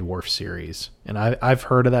Red Dwarf series. And I've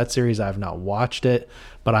heard of that series. I've not watched it,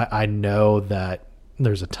 but I know that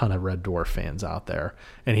there's a ton of Red Dwarf fans out there.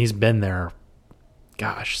 And he's been there,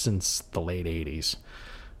 since the late 80s.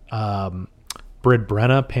 Britt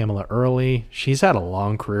Brenna, Pamela Early. She's had a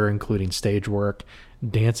long career, including stage work,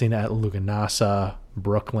 Dancing at Luganasa,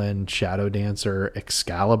 Brooklyn, Shadow Dancer,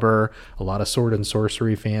 Excalibur. A lot of sword and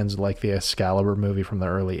sorcery fans like the Excalibur movie from the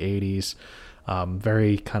early 80s.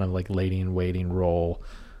 Very kind of like lady in waiting role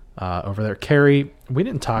over there. Carrie, we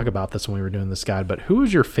didn't talk about this when we were doing this guide, but who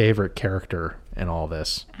is your favorite character in all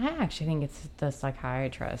this? I actually think it's the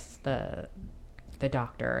psychiatrist, the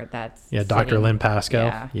doctor that's Dr. Lynn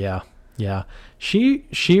Pascoe. Yeah.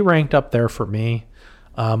 She ranked up there for me.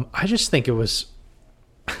 I just think it was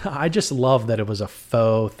I just love that it was a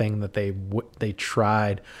faux thing that they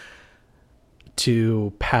tried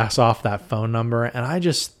to pass off that phone number, and I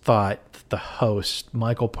just thought the host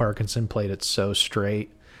Michael Parkinson played it so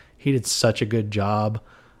straight. He did such a good job,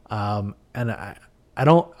 and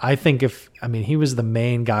I think he was the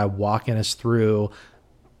main guy walking us through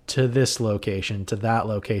to this location, to that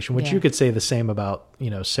location, which you could say the same about,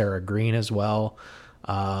 Sarah Green as well.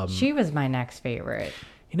 She was my next favorite.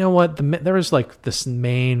 You know what? There was like this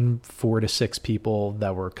main 4 to 6 people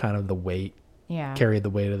that were kind of the weight, carried the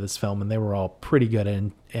weight of this film, and they were all pretty good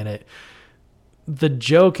in it. The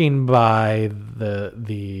joking by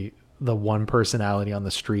the the one personality on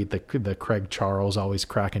the street, the Craig Charles always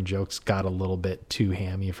cracking jokes, got a little bit too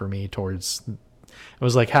hammy for me towards. It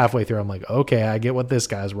was like halfway through, I'm like, okay, I get what this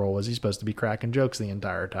guy's role was. He's supposed to be cracking jokes the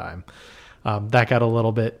entire time. That got a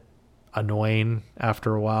little bit annoying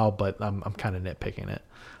after a while, but I'm kind of nitpicking it.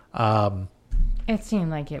 It seemed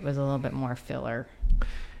like it was a little bit more filler.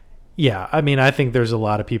 Yeah, I mean, I think there's a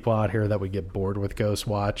lot of people out here that would get bored with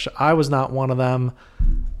Ghostwatch. I was not one of them.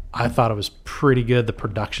 I thought it was pretty good. The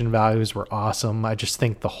production values were awesome. I just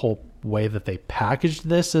think the whole way that they packaged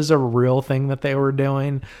this as a real thing that they were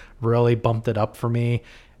doing really bumped it up for me.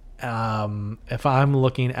 If I'm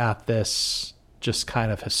looking at this just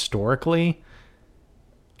kind of historically,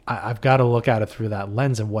 I've got to look at it through that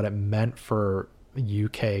lens and what it meant for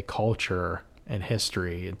UK culture and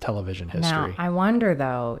history and television history. Now, I wonder,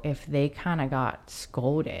 though, if they kind of got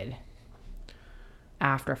scolded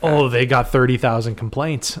after fact. Oh, they got 30,000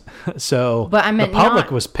 complaints. So but I meant the public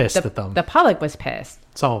was pissed at them. The public was pissed.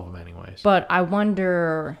 Some of them anyways. But I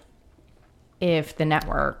wonder if the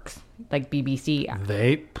networks, like BBC...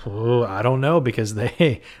 I don't know, because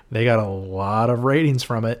they got a lot of ratings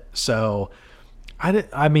from it. So,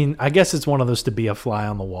 I mean, I guess it's one of those to be a fly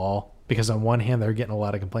on the wall. Because on one hand, they're getting a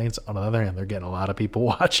lot of complaints. On the other hand, they're getting a lot of people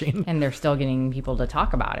watching. And they're still getting people to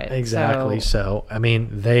talk about it. Exactly. So I mean,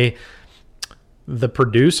 the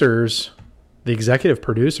producers, the executive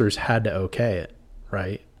producers had to okay it,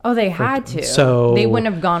 right? Oh, they had to. So they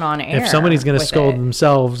wouldn't have gone on air. If somebody's going to scold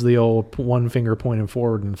themselves, the old one finger pointing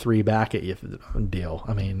forward and three back at you deal.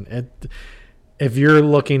 I mean, if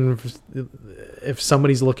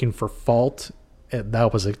somebody's looking for fault,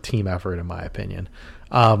 that was a team effort, in my opinion.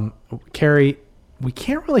 Carrie, we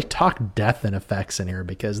can't really talk death and effects in here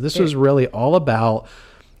because this was really all about.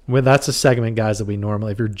 Well, that's a segment, guys, that we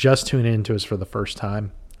normally, if you're just tuning into us for the first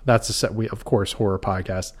time, that's a set. We, of course, horror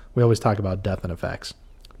podcast. We always talk about death and effects.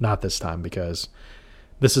 Not this time, because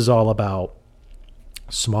this is all about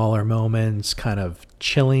smaller moments, kind of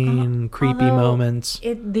chilling, creepy moments.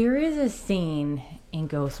 There is a scene in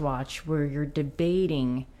Ghostwatch where you're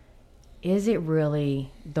debating, is it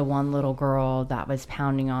really the one little girl that was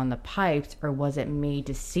pounding on the pipes, or was it made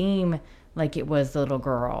to seem like it was the little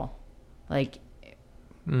girl? Like,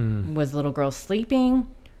 was the little girl sleeping,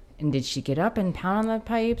 and did she get up and pound on the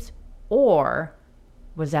pipes? Or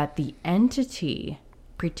was that the entity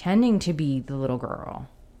pretending to be the little girl?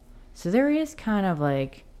 So there is kind of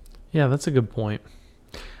like... Yeah, that's a good point.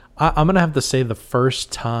 I'm going to have to say the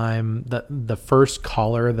first time, that the first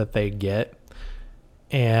caller that they get,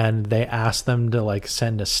 and they ask them to like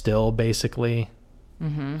send a still, basically,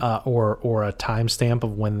 or a timestamp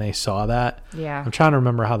of when they saw that. Yeah. I'm trying to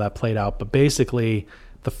remember how that played out, but basically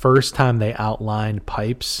the first time they outlined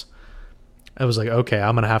pipes, it was like, okay,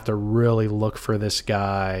 I'm going to have to really look for this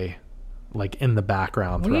guy like in the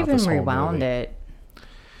background throughout this whole movie. We even rewound it.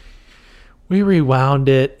 We rewound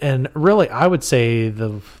it, and really I would say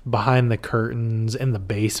the behind the curtains in the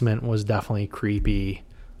basement was definitely creepy.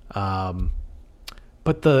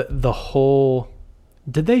 But the whole,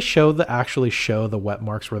 did they actually show the wet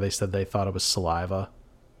marks where they said they thought it was saliva?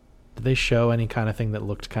 Did they show any kind of thing that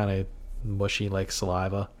looked kind of mushy like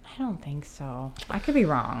saliva? I don't think so. I could be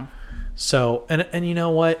wrong. So, and you know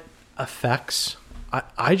what? Effects.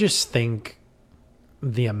 I just think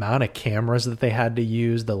the amount of cameras that they had to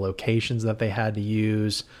use, the locations that they had to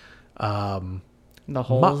use, the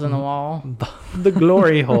holes in the wall, the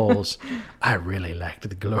glory holes. I really liked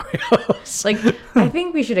the glory holes. Like, I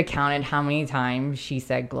think we should have counted how many times she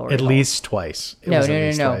said glory at holes. Least twice. No.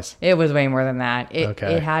 It was way more than that. It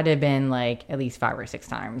had to have been like at least 5 or 6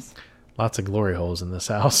 times. Lots of glory holes in this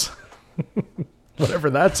house. Whatever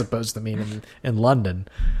that's supposed to mean in London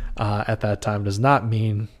at that time does not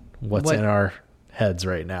mean what's in our heads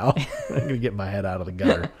right now. I'm going to get my head out of the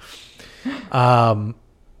gutter.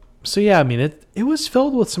 So yeah, I mean, it was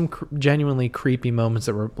filled with some genuinely creepy moments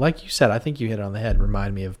that were, like you said, I think you hit it on the head,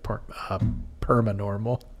 remind me of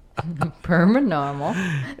Permanormal. Permanormal.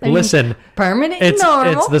 Listen, permanent it's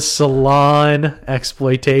normal. It's the salon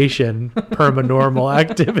exploitation Permanormal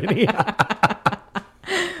activity.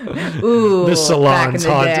 Ooh, the salon's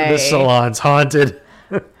haunted. The salon's haunted.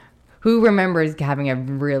 Who remembers having a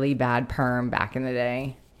really bad perm back in the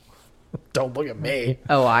day? Don't look at me.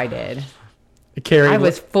 Oh, I did. Carrie, I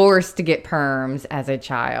was forced to get perms as a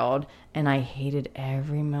child, and I hated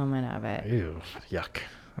every moment of it. Ew, yuck.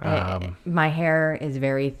 My hair is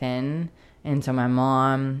very thin, and so my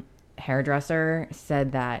mom, hairdresser,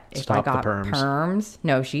 said that if I got perms,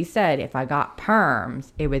 no, she said if I got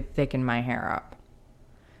perms, it would thicken my hair up.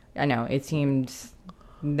 I know,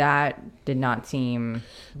 that did not seem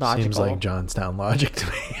logical. Seems like Johnstown logic to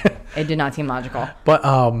me. It did not seem logical. But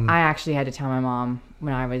I actually had to tell my mom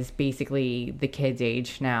when I was basically the kid's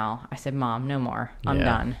age now. I said, Mom, no more. I'm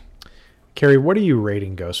done. Carrie, what are you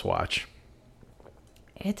rating Ghostwatch?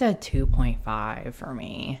 It's a 2.5 for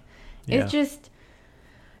me. Yeah.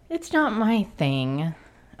 It's not my thing.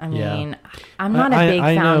 I mean, I'm not a big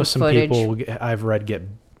I know found some footage. people I've read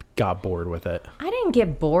got bored with it. I didn't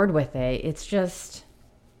get bored with it. It's just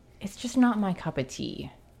not my cup of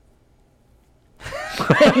tea.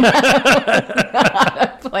 Not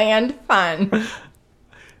a planned fun.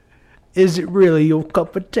 Is it really your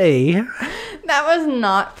cup of tea? That was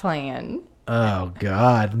not planned. Oh,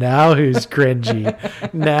 God. Now who's cringy?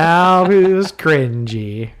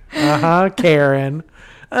 Karen.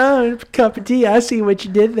 Oh, cup of tea. I see what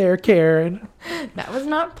you did there, Karen. That was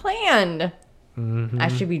not planned. Mm-hmm. I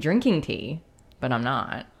should be drinking tea, but I'm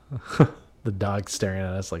not. The dog's staring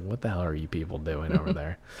at us like, what the hell are you people doing over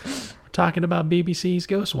there? We're talking about BBC's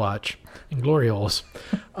Ghostwatch and Glory Holes.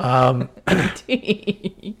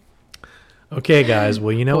 Tea. Okay, guys.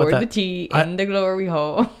 Well, you know Pour what the tea in the glory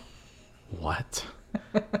hole. What?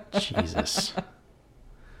 Jesus.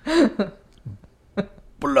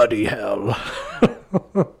 Bloody hell.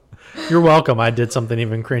 You're welcome. I did something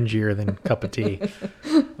even cringier than cup of tea.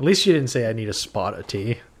 At least you didn't say I need a spot of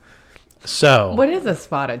tea. So. What is a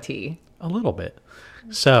spot of tea? A little bit.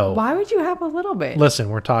 So. Why would you have a little bit? Listen,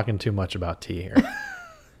 we're talking too much about tea here.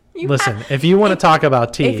 Listen, if you want to talk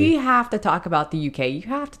about tea. If you have to talk about the UK, you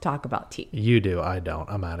have to talk about tea. You do. I don't.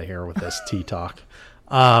 I'm out of here with this tea talk.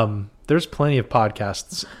 There's plenty of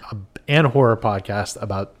podcasts and horror podcasts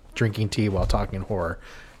about drinking tea while talking horror.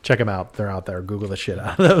 Check them out. They're out there. Google the shit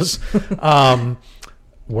out of those.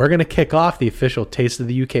 We're going to kick off the official Taste of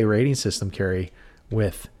the UK rating system, Carrie,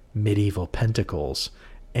 with Medieval Pentacles.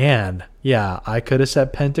 And yeah, I could have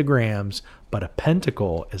said pentagrams, but a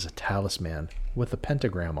pentacle is a talisman with a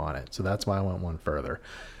pentagram on it. So that's why I went one further.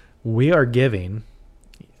 We are giving,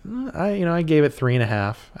 I gave it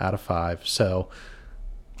 3.5 out of 5. So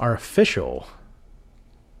our official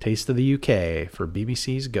Taste of the UK for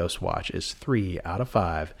BBC's Ghostwatch is 3 out of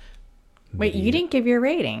 5. Wait, you didn't give your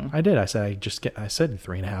rating. I did. I said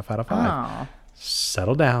 3.5 out of 5. Oh.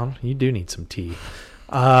 Settle down. You do need some tea.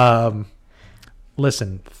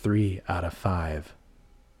 Listen, 3 out of 5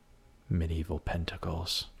 Medieval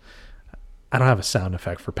Pentacles. I don't have a sound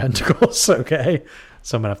effect for pentacles, okay?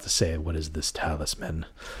 So I'm going to have to say, what is this talisman?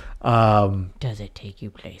 Does it take you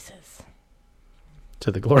places?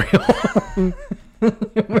 To the glory hole.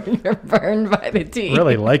 Where you're burned by the tea.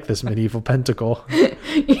 Really like this medieval pentacle.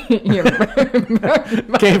 You're burned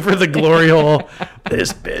by Came for the glory hole.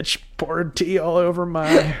 This bitch poured tea all over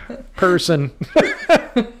my person.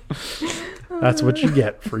 That's what you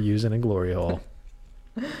get for using a glory hole.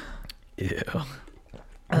 Ew.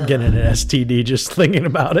 I'm getting an STD just thinking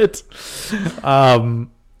about it.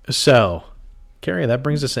 So, Carrie, that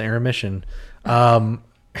brings us to intermission.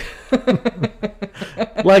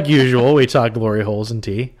 Like usual, we talk glory holes and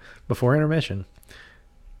tea before intermission.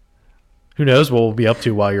 Who knows what we'll be up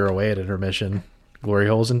to while you're away at intermission? Glory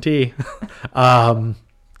holes and tea. No.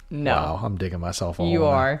 Wow, I'm digging myself all You in.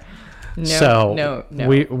 are. No, So, no.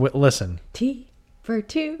 we listen. Tea for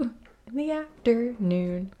 2 in the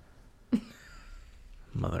afternoon.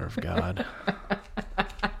 Mother of God.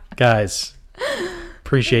 Guys,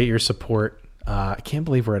 appreciate your support. I can't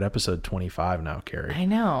believe we're at episode 25 now, Carrie. I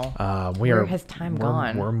know. Where has time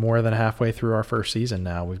gone? We're more than halfway through our first season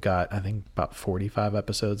now. We've got, I think, about 45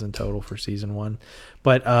 episodes in total for season 1.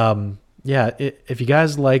 But yeah, if you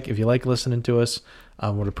like listening to us,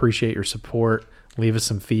 would appreciate your support. Leave us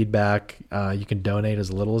some feedback. You can donate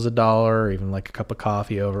as little as $1 or even like a cup of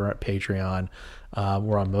coffee over at Patreon.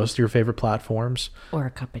 We're on most of your favorite platforms. Or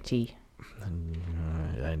a cup of tea.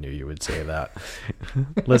 I knew you would say that.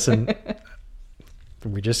 Listen,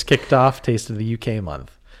 we just kicked off Taste of the UK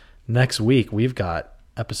month. Next week, we've got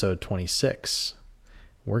episode 26.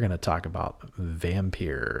 We're going to talk about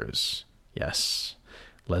vampires. Yes,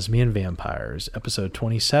 lesbian vampires. Episode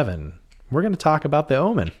 27, we're going to talk about The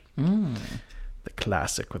Omen. The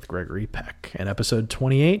classic with Gregory Peck. And episode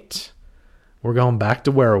 28, we're going back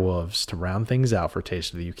to werewolves to round things out for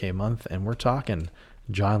Taste of the UK month. And we're talking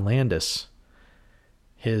John Landis.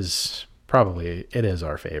 It is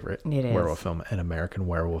our favorite werewolf film, An American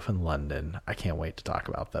Werewolf in London. I can't wait to talk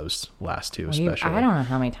about those last two especially. I don't know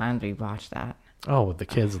how many times we've watched that. Oh, the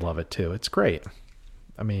kids love it too. It's great.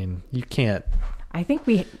 I mean, you can't. I think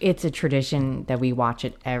it's a tradition that we watch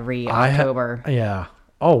it every October. Yeah.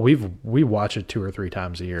 Oh, we watch it 2 or 3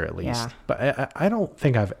 times a year at least. Yeah. But I don't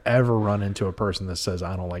think I've ever run into a person that says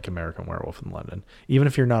I don't like American Werewolf in London. Even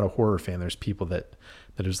if you're not a horror fan, there's people that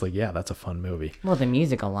that it was like, yeah, that's a fun movie. Well, the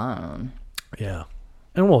music alone. Yeah.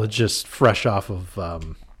 And well, it's just fresh off of,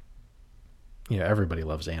 everybody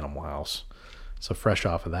loves Animal House. So fresh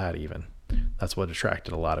off of that even. That's what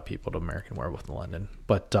attracted a lot of people to American Werewolf in London.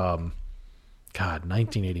 But, God,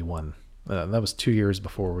 1981. That was 2 years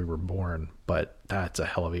before we were born, but that's a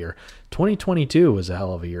hell of a year. 2022 was a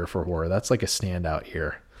hell of a year for horror. That's like a standout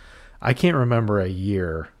year. I can't remember a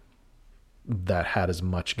year that had as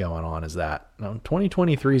much going on as that. Now,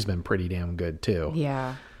 2023 has been pretty damn good too.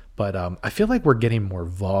 Yeah. But I feel like we're getting more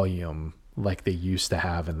volume like they used to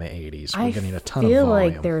have in the 80s. We're getting a ton of volume. I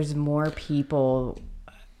feel like there's more people,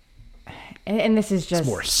 and this is just... It's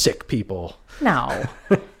more sick people. No.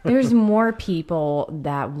 There's more people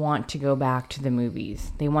that want to go back to the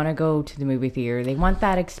movies. They want to go to the movie theater. They want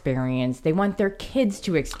that experience. They want their kids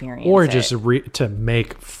to experience or it. just to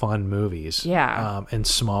make fun movies. Yeah. And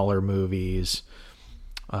smaller movies.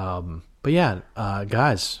 But yeah,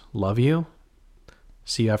 guys, love you.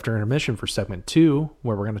 See you after intermission for segment 2,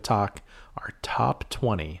 where we're going to talk our top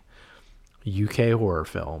 20 UK horror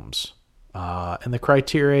films. And the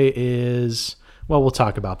criteria is, well, we'll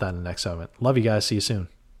talk about that in the next segment. Love you guys. See you soon.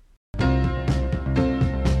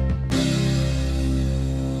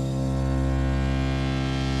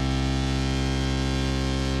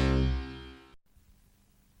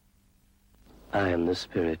 I am the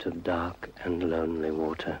spirit of dark and lonely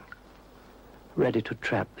water, ready to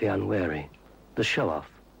trap the unwary, the show-off,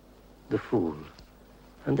 the fool.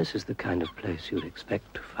 And this is the kind of place you'd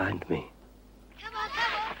expect to find me.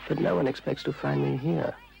 But no one expects to find me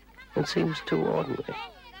here. It seems too ordinary.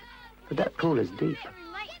 But that pool is deep.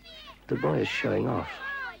 The boy is showing off.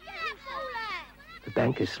 The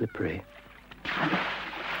bank is slippery.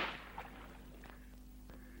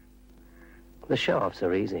 The show-offs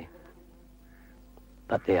are easy.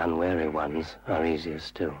 But the unwary ones are easier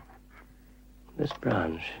still. This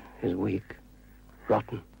branch is weak,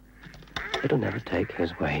 rotten. It'll never take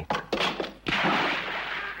his weight.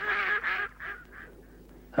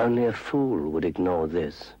 Only a fool would ignore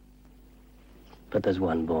this. But there's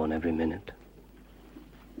one born every minute.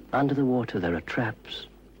 Under the water there are traps,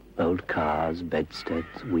 old cars,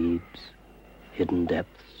 bedsteads, weeds, hidden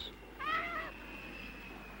depths.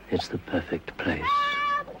 It's the perfect place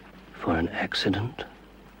for an accident.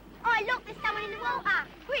 Oh, look, there's someone in the water.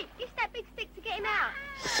 Quick, use that big stick to get him out.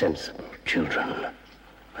 Sensible children.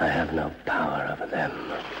 I have no power over them.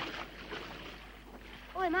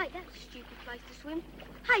 Oi, mate, that's a stupid place to swim.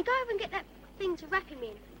 Hey, go over and get that thing to wrap him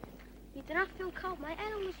in. You don't have to feel cold, mate.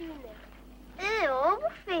 How long was you in there? Ew,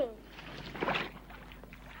 what thing?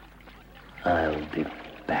 I'll be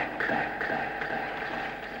back.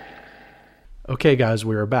 Okay, guys,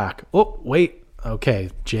 we are back. Oh, wait. Okay,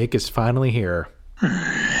 Jake is finally here.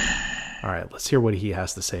 All right, let's hear what he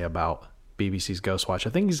has to say about BBC's Ghostwatch.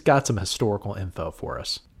 I think he's got some historical info for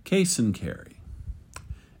us. Case and carry.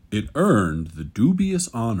 It earned the dubious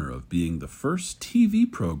honor of being the first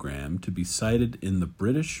TV program to be cited in the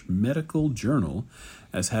British Medical Journal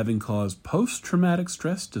as having caused post-traumatic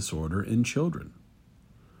stress disorder in children.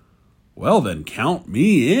 Well then, count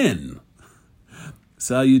me in!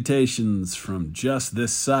 Salutations from just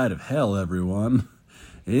this side of hell, everyone.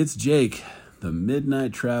 It's Jake, the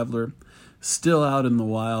Midnight Traveler, still out in the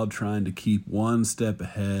wild trying to keep one step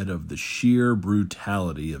ahead of the sheer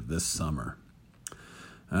brutality of this summer.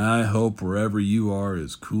 I hope wherever you are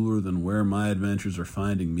is cooler than where my adventures are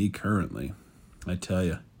finding me currently. I tell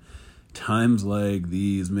you, times like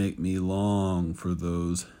these make me long for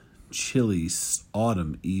those chilly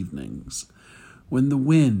autumn evenings when the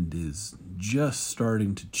wind is just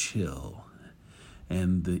starting to chill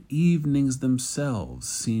and the evenings themselves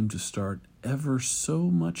seem to start ever so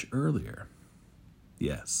much earlier.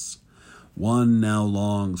 Yes, one now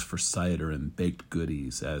longs for cider and baked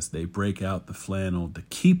goodies as they break out the flannel to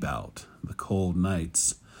keep out the cold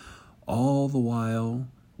nights. All the while,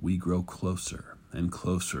 we grow closer and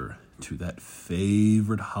closer to that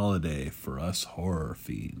favorite holiday for us horror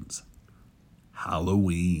fiends,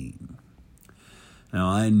 Halloween. Now,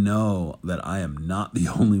 I know that I am not the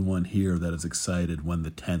only one here that is excited when the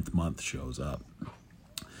 10th month shows up.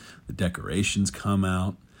 The decorations come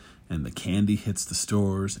out, and the candy hits the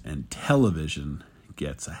stores, and television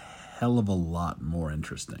gets a hell of a lot more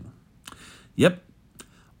interesting. Yep,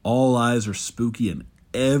 all eyes are spooky, and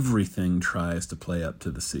everything tries to play up to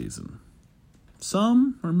the season.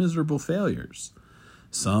 Some are miserable failures.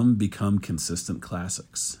 Some become consistent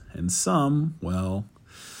classics. And some, well,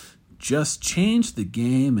 just change the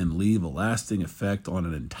game and leave a lasting effect on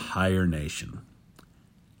an entire nation.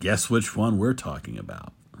 Guess which one we're talking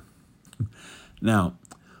about? Now,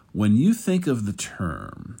 when you think of the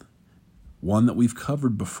term one that we've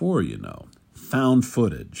covered before, found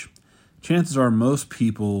footage. Chances are most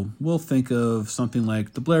people will think of something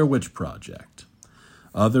like the Blair Witch Project.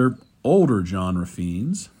 Other older genre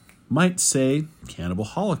fiends might say Cannibal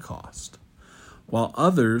Holocaust, while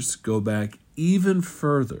others go back even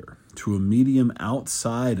further to a medium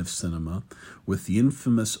outside of cinema with the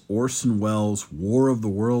infamous Orson Welles' War of the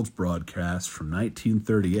Worlds broadcast from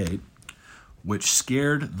 1938, which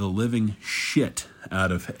scared the living shit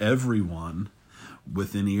out of everyone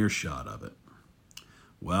within earshot of it.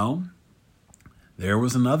 Well, there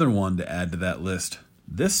was another one to add to that list,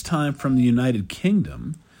 this time from the United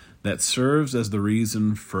Kingdom, that serves as the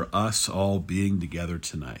reason for us all being together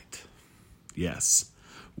tonight. Yes,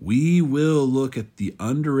 we will look at the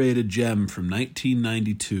underrated gem from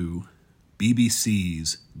 1992,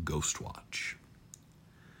 BBC's Ghostwatch.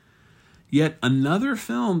 Yet another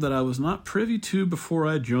film that I was not privy to before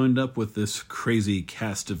I joined up with this crazy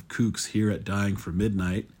cast of kooks here at Dying for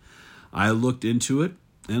Midnight. I looked into it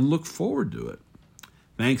and looked forward to it.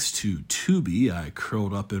 Thanks to Tubi, I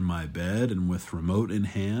curled up in my bed and with remote in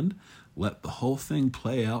hand, let the whole thing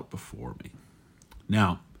play out before me.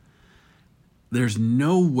 Now, there's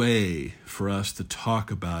no way for us to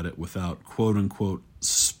talk about it without quote-unquote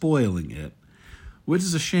spoiling it, which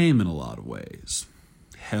is a shame in a lot of ways.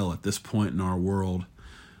 Hell, at this point in our world,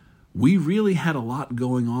 we really had a lot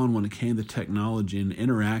going on when it came to technology and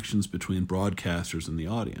interactions between broadcasters and the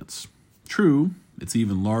audience. True, it's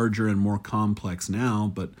even larger and more complex now,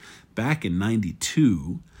 but back in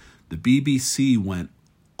 '92, the BBC went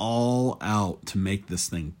all out to make this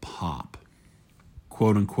thing pop.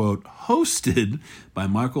 Quote-unquote, hosted by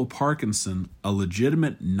Michael Parkinson, a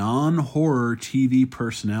legitimate non-horror TV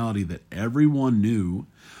personality that everyone knew,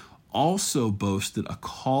 also boasted a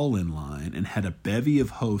call-in line and had a bevy of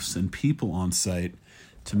hosts and people on site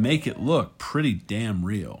to make it look pretty damn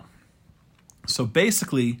real. So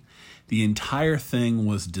basically, the entire thing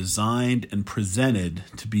was designed and presented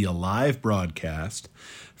to be a live broadcast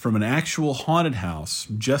from an actual haunted house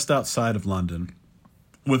just outside of London,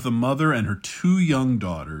 with a mother and her 2 young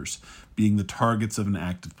daughters being the targets of an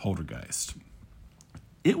active poltergeist.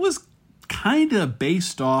 It was kind of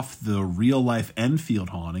based off the real-life Enfield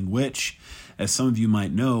haunting, which, as some of you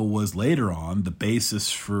might know, was later on the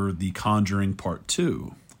basis for The Conjuring Part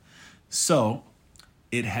 2. So,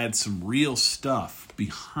 it had some real stuff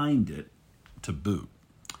behind it to boot.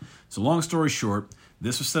 So long story short,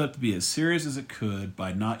 this was set up to be as serious as it could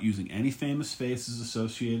by not using any famous faces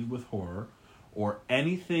associated with horror or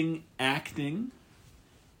anything acting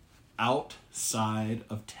outside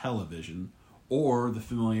of television or the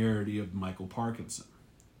familiarity of Michael Parkinson.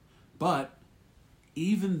 But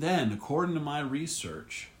even then, according to my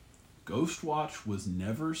research, Ghostwatch was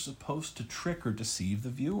never supposed to trick or deceive the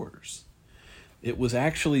viewers. It was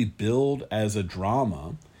actually billed as a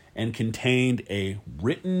drama and contained a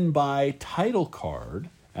written by title card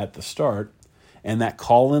at the start, and that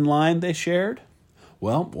call-in line they shared,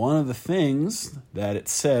 well, one of the things that it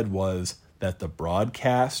said was that the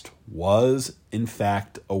broadcast was, in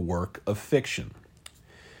fact, a work of fiction.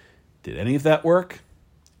 Did any of that work?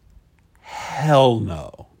 Hell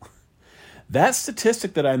no. That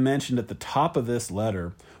statistic that I mentioned at the top of this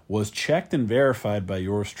letter was checked and verified by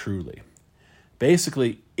yours truly.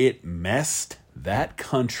 Basically, it messed that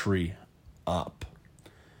country up.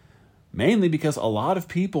 Mainly because a lot of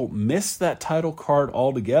people missed that title card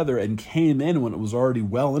altogether and came in when it was already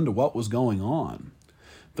well into what was going on.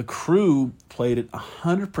 The crew played it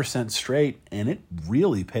 100% straight, and it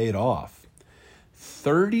really paid off.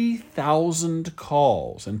 30,000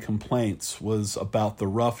 calls and complaints was about the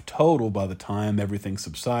rough total by the time everything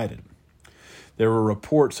subsided. There were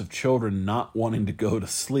reports of children not wanting to go to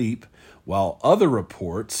sleep, while other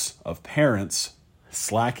reports of parents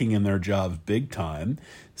slacking in their jobs big time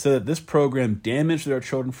said that this program damaged their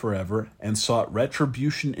children forever and sought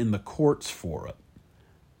retribution in the courts for it.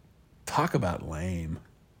 Talk about lame.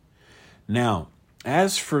 Now,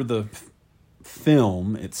 as for the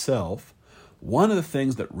film itself, one of the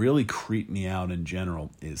things that really creeped me out in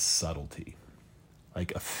general is subtlety.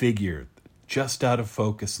 Like a figure just out of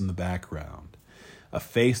focus in the background. A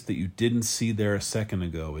face that you didn't see there a second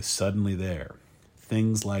ago is suddenly there.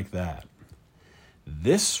 Things like that.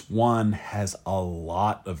 This one has a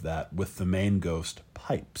lot of that with the main ghost,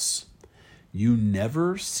 Pipes. You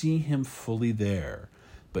never see him fully there,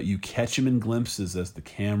 but you catch him in glimpses as the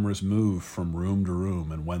cameras move from room to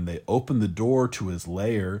room, and when they open the door to his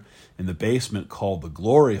lair in the basement called the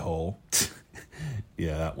Glory Hole,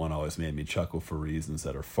 yeah, that one always made me chuckle for reasons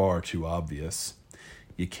that are far too obvious,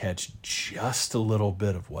 you catch just a little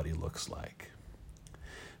bit of what he looks like.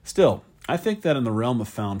 Still, I think that in the realm of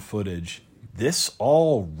found footage, this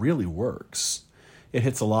all really works. It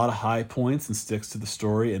hits a lot of high points and sticks to the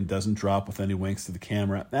story and doesn't drop with any winks to the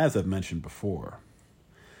camera, as I've mentioned before.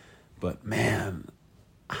 But man,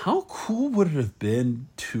 how cool would it have been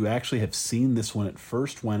to actually have seen this when it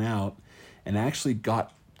first went out and actually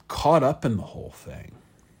got caught up in the whole thing?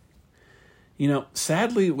 You know,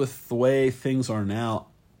 sadly, with the way things are now,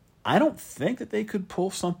 I don't think that they could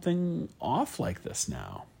pull something off like this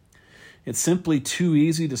now. It's simply too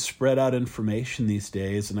easy to spread out information these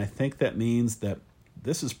days, and I think that means that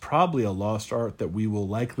this is probably a lost art that we will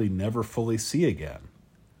likely never fully see again.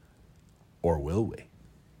 Or will we?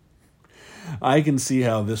 I can see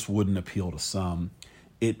how this wouldn't appeal to some.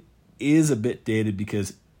 It is a bit dated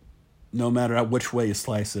because no matter which way you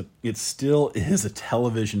slice it, it still is a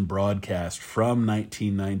television broadcast from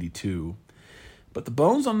 1992. But the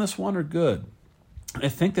bones on this one are good. I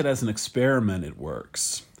think that as an experiment, it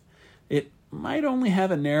works. It might only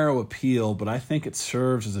have a narrow appeal, but I think it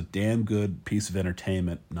serves as a damn good piece of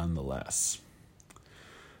entertainment nonetheless.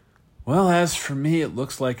 Well, as for me, it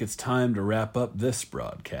looks like it's time to wrap up this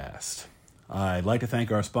broadcast. I'd like to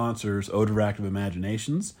thank our sponsors, Odoractive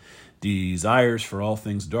Imaginations, Desires for All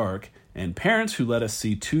Things Dark, and parents who let us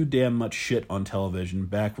see too damn much shit on television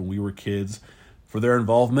back when we were kids for their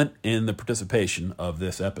involvement in the participation of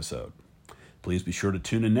this episode. Please be sure to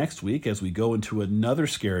tune in next week as we go into another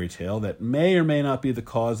scary tale that may or may not be the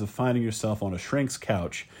cause of finding yourself on a shrink's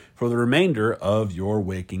couch for the remainder of your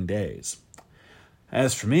waking days.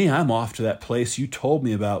 As for me, I'm off to that place you told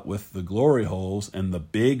me about with the glory holes and the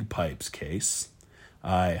big pipes case.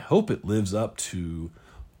 I hope it lives up to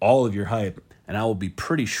all of your hype, and I will be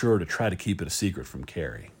pretty sure to try to keep it a secret from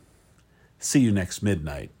Carrie. See you next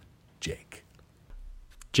midnight, Jake.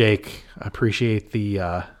 Jake, I appreciate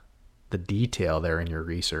the detail there in your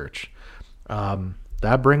research.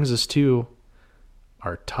 That brings us to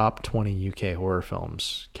our top 20 UK horror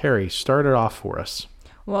films. Carrie, start it off for us.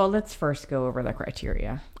 Well, let's first go over the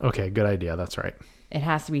criteria. Okay, good idea. That's right. It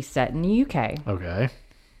has to be set in the UK. Okay.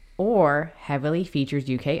 Or heavily features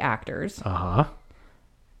UK actors. Uh-huh.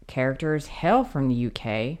 Characters hail from the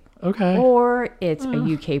UK. Okay. Or it's a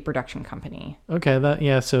UK production company.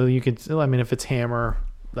 Okay, so you could, I mean, if it's Hammer,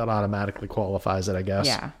 that automatically qualifies it, I guess.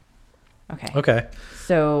 Yeah. Okay. Okay.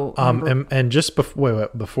 So, and just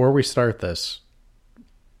before we start this,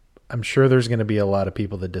 I'm sure there's going to be a lot of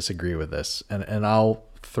people that disagree with this, and I'll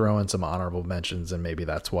throw in some honorable mentions, and maybe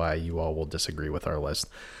that's why you all will disagree with our list.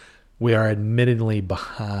 We are admittedly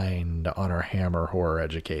behind on our Hammer horror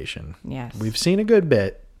education. Yes. We've seen a good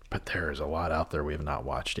bit, but there is a lot out there we have not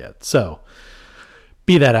watched yet. So,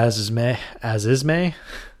 be that as is may,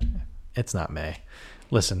 it's not May.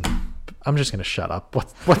 Listen, I'm just going to shut up.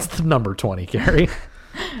 What's the number 20, Carrie?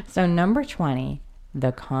 So number 20,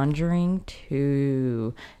 The Conjuring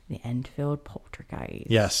 2, The Enfield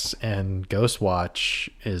Poltergeist. Yes, and Ghostwatch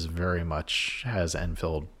is very much has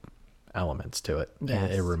Enfield elements to it.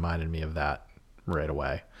 Yes. It reminded me of that right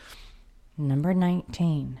away. Number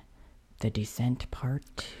 19, The Descent Part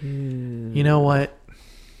 2. You know what?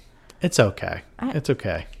 It's okay. It's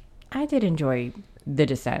okay. I did enjoy The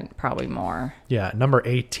Descent probably more. Yeah, number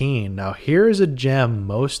 18. Now, here's a gem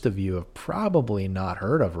most of you have probably not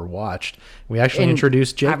heard of or watched. We actually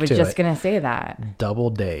introduced Jake to it. I was just going to say that. Double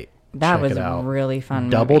Date. That Check was it out. a really fun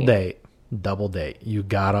Double movie. Double Date. You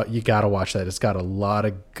gotta watch that. It's got a lot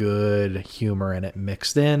of good humor in it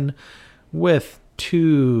mixed in with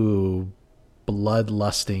two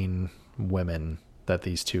bloodlusting women that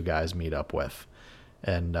these two guys meet up with.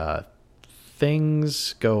 And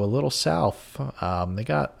things go a little south. They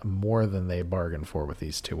got more than they bargained for with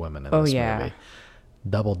these two women in this movie.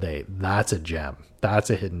 Double Date. That's a gem. That's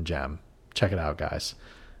a hidden gem. Check it out, guys.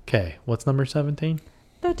 Okay, what's number 17?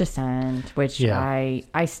 The Descent, which I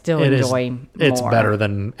still enjoy more. It's better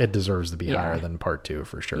than, it deserves to be higher than part 2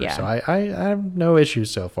 for sure. Yeah. So I have no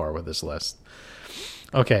issues so far with this list.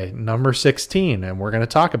 Okay, number 16, and we're going to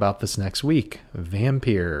talk about this next week.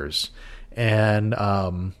 Vampires. And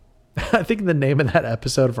I think the name of that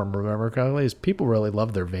episode, if I remember correctly, is People Really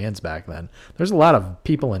Loved Their Vans Back Then. There's a lot of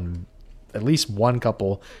people in, at least one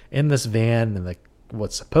couple, in this van in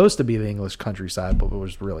what's supposed to be the English countryside, but it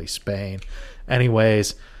was really Spain.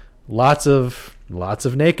 Anyways, lots of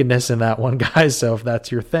nakedness in that one, guys. So if that's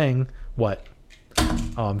your thing, what?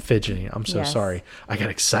 Oh, I'm fidgeting. I'm so sorry. I got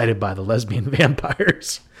excited by the lesbian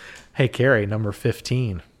vampires. Hey, Carrie, number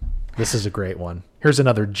 15. This is a great one. Here's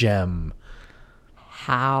another gem.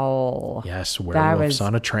 Howl. Yes, Werewolves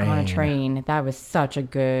on a Train. On a Train. That was such a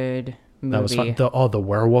good movie. That was fun. The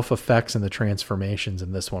werewolf effects and the transformations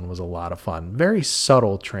in this one was a lot of fun. Very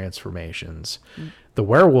subtle transformations. The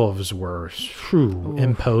werewolves were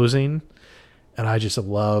imposing, And I just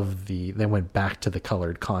love they went back to the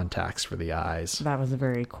colored contacts for the eyes. That was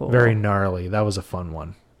very cool. Very gnarly. That was a fun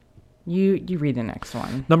one. You read the next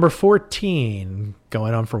one. Number 14,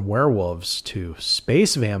 going on from werewolves to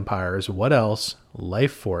space vampires. What else?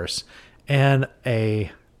 Life Force. And an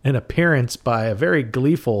appearance by a very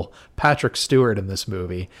gleeful Patrick Stewart in this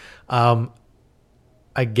movie.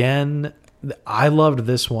 Again, I loved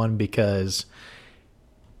this one because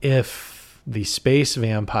if the space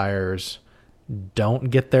vampires don't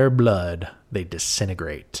get their blood, they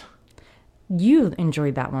disintegrate. You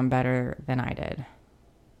enjoyed that one better than I did.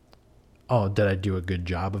 Oh, did I do a good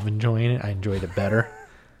job of enjoying it? I enjoyed it better.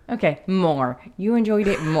 Okay, more. You enjoyed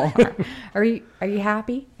it more. Are you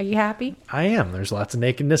happy? Are you happy? I am. There's lots of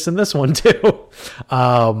nakedness in this one too.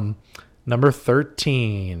 Number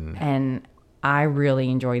 13. And I really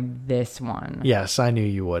enjoyed this one. Yes, I knew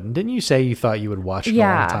you would. And didn't you say you thought you would watch it a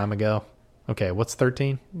long time ago? Okay, what's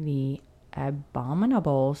 13? The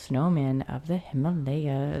Abominable Snowman of the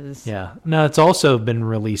Himalayas. Yeah. No, it's also been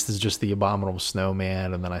released as just the Abominable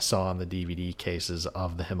Snowman, and then I saw on the DVD cases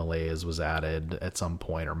of the Himalayas was added at some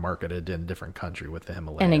point or marketed in a different country with the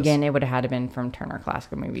Himalayas. And again, it would have had to been from Turner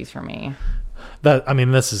Classic Movies for me.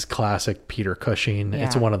 This is classic Peter Cushing. Yeah.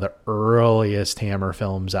 It's one of the earliest Hammer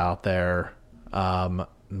films out there.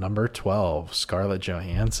 Number 12, Scarlett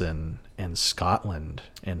Johansson in Scotland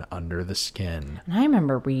in Under the Skin. And I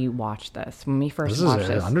remember we watched this when we first watched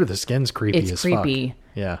this. Under the Skin's creepy as fuck. It's creepy.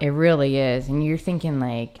 Yeah. It really is. And you're thinking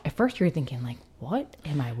at first you're thinking what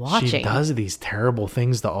am I watching? She does these terrible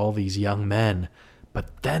things to all these young men,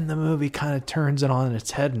 but then the movie kind of turns it on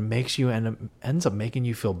its head and ends up making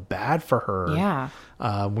you feel bad for her. Yeah.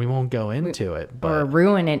 We won't go into it, but or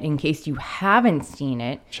ruin it in case you haven't seen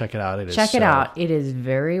it. check it out. Check it out. It is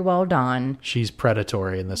very well done. She's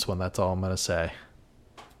predatory in this one. That's all I'm going to say.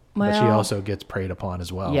 Well, but she also gets preyed upon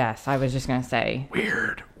as well. Yes, I was just going to say.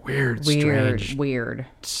 Weird, strange,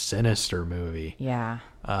 sinister movie. Yeah.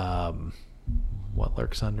 What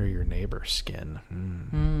lurks under your neighbor's skin?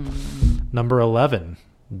 Number 11,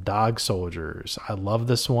 Dog Soldiers. I love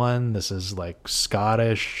this one. This is like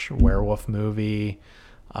Scottish werewolf movie.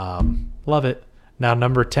 Love it. Now,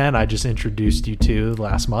 number 10, I just introduced you to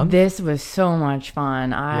last month. This was so much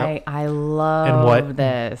fun. I love and what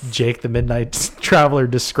this. Jake the Midnight Traveler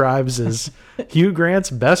describes as Hugh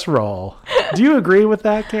Grant's best role. Do you agree with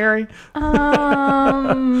that, Carrie?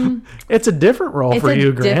 It's a different role for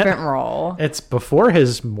Hugh Grant. It's a different role. It's before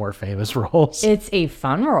his more famous roles. It's a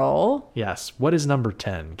fun role. Yes. What is number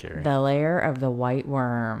 10, Carrie? The Lair of the White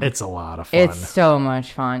Worm. It's a lot of fun. It's so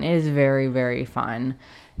much fun. It is very, very fun.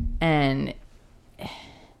 And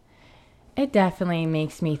it definitely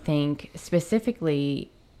makes me think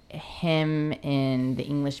specifically him in The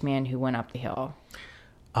Englishman Who Went Up the Hill.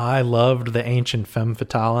 I loved the ancient femme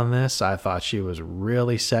fatale in this. I thought she was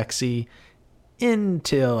really sexy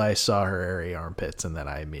until I saw her hairy armpits, and then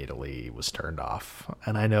I immediately was turned off.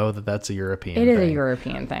 And I know that that's a European thing. It is a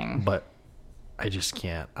European thing. But I just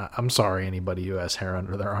can't. I'm sorry, anybody who has hair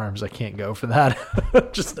under their arms. I can't go for that.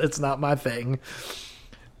 It's not my thing.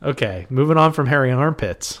 Okay, moving on from hairy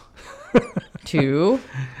armpits. To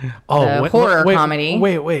the horror comedy.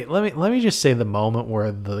 Wait. Let me just say the moment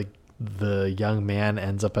where the young man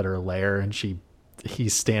ends up at her lair and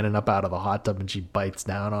he's standing up out of the hot tub and she bites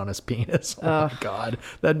down on his penis. Oh my God,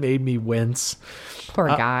 that made me wince. Poor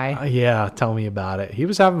guy. Yeah, tell me about it. He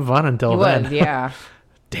was having fun until then. He was, yeah.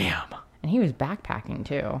 Damn. And he was backpacking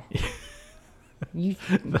too.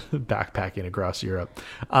 Backpacking across Europe.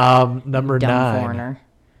 Number 9. Foreigner.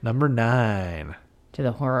 Number 9. To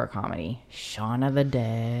the horror comedy, Shaun of the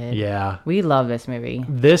Dead. Yeah. We love this movie.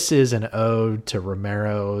 This is an ode to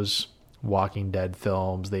Romero's Walking Dead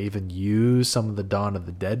films. They even use some of the Dawn of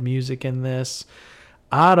the Dead music in this.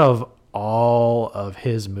 Out of all of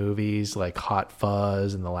his movies, like Hot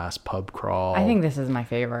Fuzz and The Last Pub Crawl, I think this is my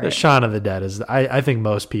favorite. Shaun of the Dead is, I think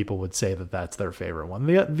most people would say that that's their favorite one.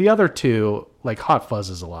 The other two, like Hot Fuzz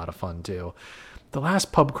is a lot of fun too. The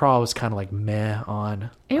Last Pub Crawl was kind of like meh on.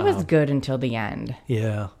 It was good until the end.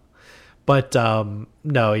 Yeah. But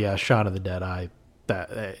no, yeah, Shaun of the Dead,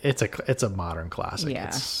 it's a modern classic.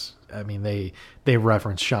 Yeah. They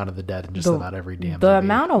reference Shaun of the Dead in just about every damn movie. The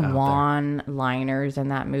amount of one-liners in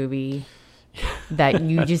that movie that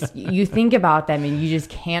you think about them and you just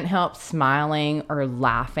can't help smiling or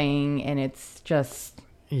laughing, and it's just...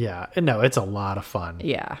 Yeah, no, it's a lot of fun.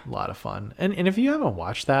 Yeah. A lot of fun. And if you haven't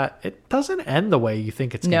watched that, it doesn't end the way you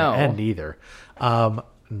think it's going to end either.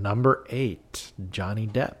 Number 8, Johnny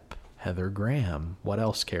Depp, Heather Graham. What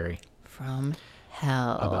else, Carrie? From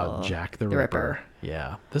Hell. About Jack the Ripper.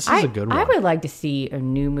 Yeah, this is a good one. I would like to see a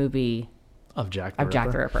new movie of Jack the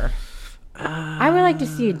Ripper. I would like to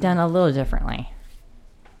see it done a little differently.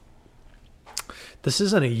 This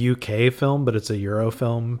isn't a UK film, but it's a Euro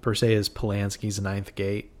film, per se, is Polanski's Ninth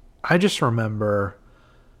Gate. I just remember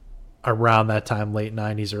around that time, late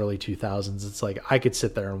 90s, early 2000s, it's like I could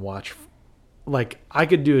sit there and watch, like I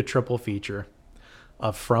could do a triple feature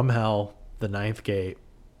of From Hell, The Ninth Gate,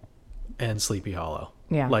 and Sleepy Hollow.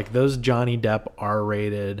 Yeah. Like those Johnny Depp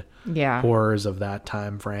R-rated horrors of that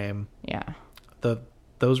time frame. Yeah.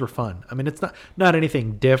 Those were fun. I mean, it's not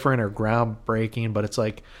anything different or groundbreaking, but it's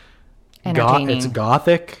like it's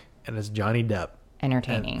gothic and it's Johnny Depp.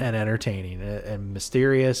 Entertaining. And entertaining and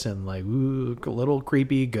mysterious and like ooh, a little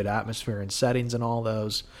creepy, good atmosphere and settings and all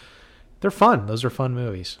those. They're fun. Those are fun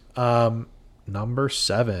movies. Number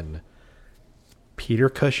 7, Peter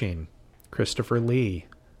Cushing, Christopher Lee.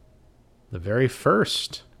 The very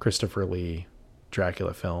first Christopher Lee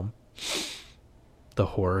Dracula film. The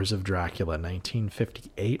Horrors of Dracula,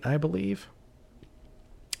 1958, I believe.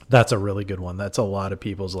 That's a really good one. That's a lot of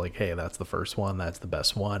people's like, hey, that's the first one. That's the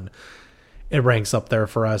best one. It ranks up there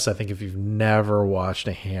for us. I think if you've never watched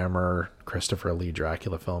a Hammer Christopher Lee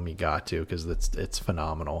Dracula film, you got to, because it's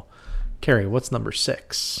phenomenal. Carrie, what's number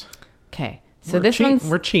 6? Okay. So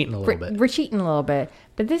we're cheating a little bit. We're cheating a little bit.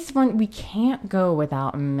 But this one, we can't go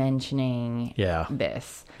without mentioning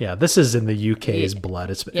this. Yeah, this is in the UK's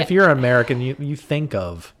blood. If you're American, you think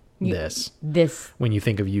of this when you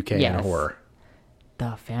think of UK and horror.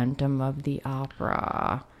 The Phantom of the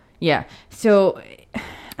Opera. Yeah. So,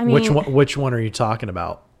 I mean... Which one are you talking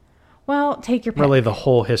about? Well, take your pick. Really, the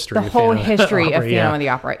whole history of Phantom of the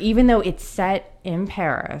Opera. Even though it's set in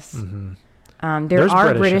Paris... Mm-hmm. There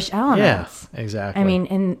are British elements. Yeah, exactly. I mean,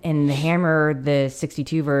 in the Hammer, the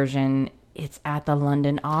 62 version, it's at the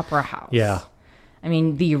London Opera House. Yeah. I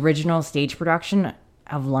mean, the original stage production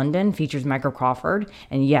of London features Michael Crawford.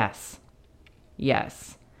 And yes,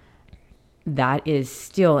 that is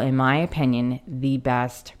still, in my opinion, the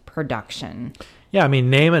best production. Yeah, I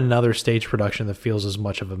mean, name another stage production that feels as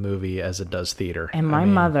much of a movie as it does theater. And my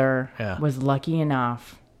mother was lucky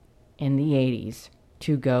enough in the 80s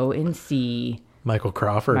to go and see Michael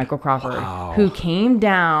Crawford, wow. Who came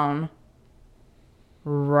down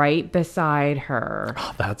right beside her.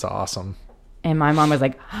 Oh, that's awesome. And my mom was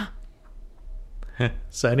like,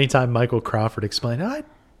 so anytime Michael Crawford explained, I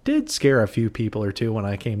did scare a few people or two when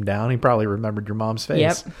I came down. He probably remembered your mom's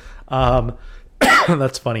face. Yep.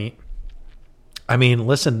 That's funny. I mean,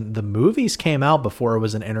 listen, the movies came out before it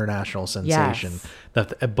was an international sensation.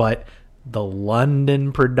 Yes. But the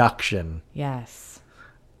London production. Yes.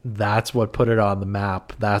 That's what put it on the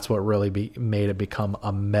map. That's what really made it become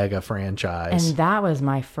a mega franchise. And that was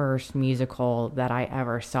my first musical that I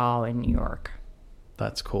ever saw in New York.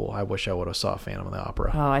 That's cool. I wish I would have saw Phantom of the Opera.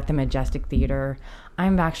 Oh, at the Majestic Theater.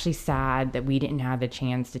 I'm actually sad that we didn't have the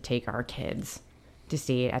chance to take our kids to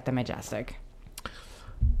see it at the Majestic.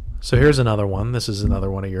 So here's another one. This is another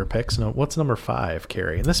one of your picks. Now, what's number 5,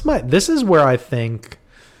 Carrie? And this is where I think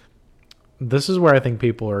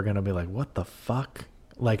people are going to be like, what the fuck?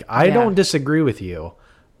 Like, I don't disagree with you,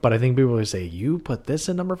 but I think people would say, you put this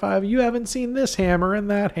in number 5. You haven't seen this Hammer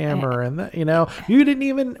and that Hammer and that, you didn't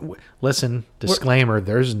even listen. Disclaimer.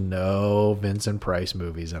 There's no Vincent Price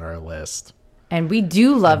movies in our list. And we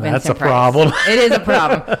do love Vincent Price. That's a problem. It is a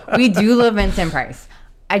problem. We do love Vincent Price.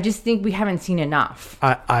 I just think we haven't seen enough.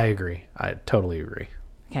 I agree. I totally agree.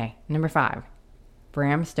 Okay. Number 5,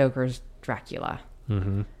 Bram Stoker's Dracula.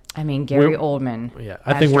 Mm-hmm. I mean, Gary Oldman. Yeah,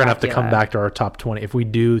 I think we're going to have to come back to our top 20. If we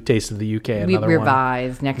do Taste of the UK, we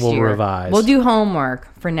revise next year. We'll revise. We'll do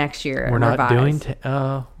homework for next year. We're not doing...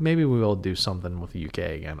 maybe we will do something with the UK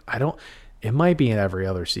again. It might be an every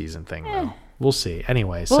other season thing, though. We'll see.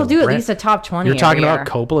 Anyway, we'll do at least a top 20 You're talking about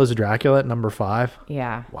Coppola's Dracula at number 5?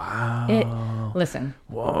 Yeah. Wow. Listen.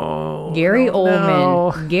 Whoa. Gary Oldman.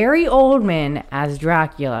 No. Gary Oldman as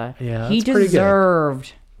Dracula. Yeah, he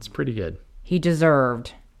deserved... It's pretty good. He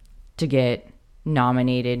deserved to get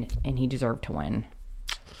nominated, and he deserved to win.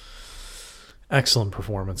 Excellent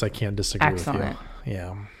performance. I can't disagree with you.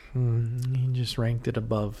 Yeah. He just ranked it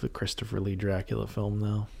above the Christopher Lee Dracula film,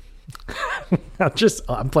 though.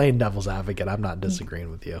 I'm playing devil's advocate. I'm not disagreeing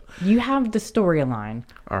with you. You have the storyline.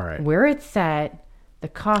 All right. Where it's set, the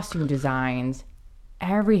costume designs,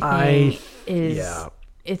 everything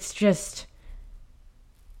it's just,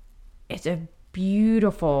 it's a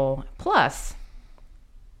beautiful, plus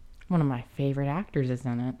one of my favorite actors is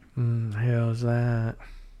in it. How's that?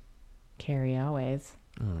 Carrie Elways.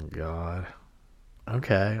 Oh, God.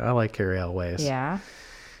 Okay. I like Carrie Elways. Yeah.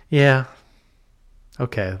 Yeah.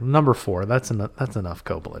 Okay. Number 4. That's enough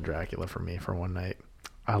Coppola Dracula for me for one night.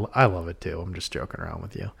 I love it too. I'm just joking around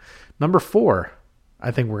with you. Number 4.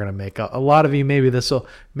 I think we're gonna make a lot of you.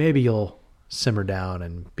 Maybe you'll simmer down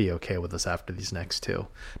and be okay with us after these next two.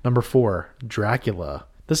 Number 4, Dracula.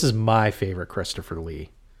 This is my favorite Christopher Lee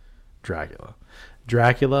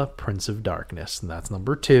Dracula, Prince of Darkness, and that's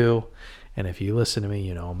number 2. And if you listen to me,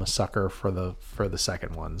 you know I'm a sucker for the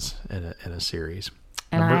second ones in a series.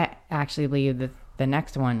 And I actually believe that the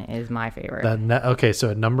next one is my favorite. Okay, so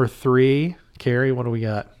at number 3, Carrie, what do we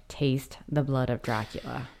got? Taste the Blood of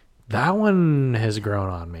Dracula. That one has grown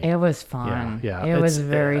on me. It was fun. Yeah. It was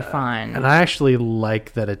very fun. And I actually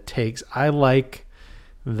like that I like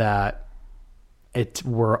that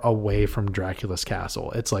we're away from Dracula's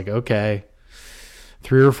castle. It's like, okay,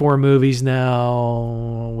 3 or 4 movies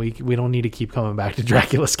now. We don't need to keep coming back to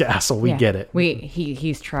Dracula's castle. We get it.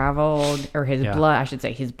 He's traveled, or his blood, I should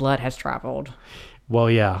say, his blood has traveled. Well,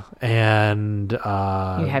 yeah, and you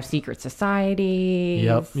have secret societies.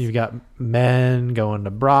 Yep, you've got men going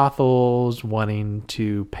to brothels, wanting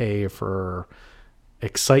to pay for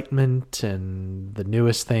excitement, and the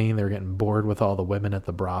newest thing, they're getting bored with all the women at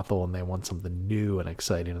the brothel, and they want something new and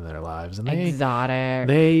exciting in their lives. And exotic.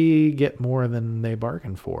 They get more than they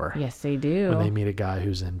bargain for. Yes, they do. When they meet a guy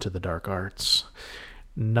who's into the dark arts.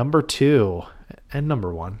 Number 2 and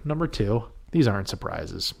number 1. Number 2. These aren't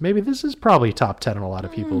surprises. Maybe this is probably top 10 on a lot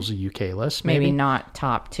of people's UK list. Maybe not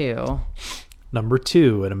top 2. Number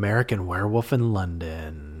 2, An American Werewolf in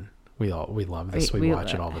London. We love this. We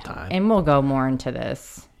watch it all the time. And we'll go more into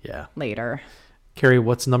this later. Carrie,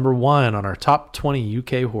 what's number 1 on our top 20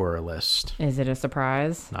 UK horror list? Is it a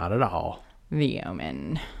surprise? Not at all. The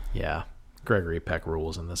Omen. Yeah. Gregory Peck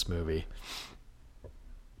rules in this movie.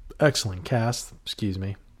 Excellent cast. Excuse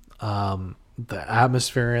me. The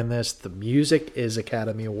atmosphere in this, the music is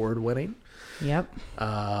Academy Award winning. Yep.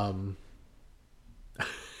 Of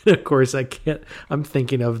course, I'm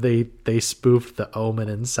thinking of they spoofed the Omen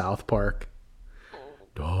in South Park.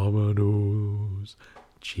 Dominoes,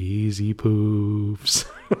 cheesy poofs.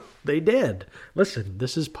 They did. Listen,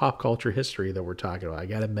 this is pop culture history that we're talking about. I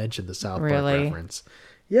got to mention the South Park reference.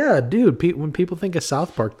 Yeah, dude. When people think of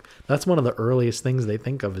South Park, that's one of the earliest things they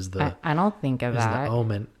think of. Is the I don't think of that. The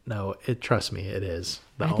Omen. No, trust me, it is.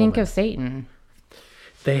 The Omen. Think of Satan.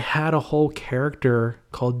 They had a whole character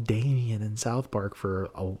called Damien in South Park for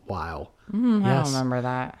a while. I don't remember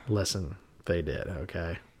that. Listen, they did.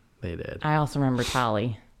 Okay, they did. I also remember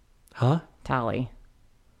Tally. Huh? Tally.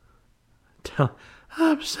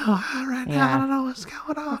 I'm so high right now. I don't know what's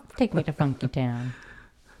going on. Take me to Funky Town.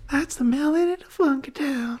 That's the melody in the Funky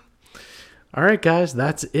Town. All right, guys,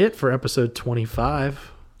 that's it for episode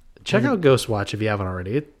 25. Check out Ghostwatch if you haven't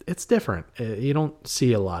already. It's different. You don't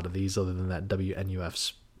see a lot of these other than that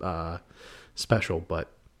WNUF special.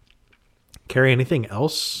 But, Carrie, anything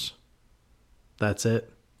else? That's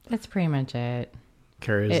it? That's pretty much it.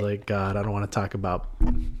 Carrie's like, God, I don't want to talk about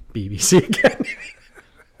BBC again.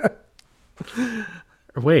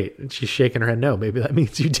 Wait, she's shaking her head. No, maybe that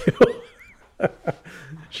means you do.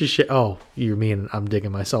 Oh, you mean I'm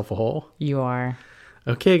digging myself a hole? You are.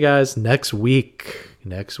 Okay, guys, next week,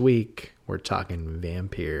 we're talking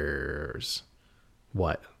vampires.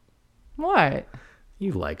 What?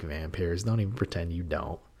 You like vampires. Don't even pretend you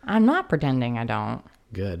don't. I'm not pretending I don't.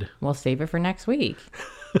 Good. We'll save it for next week.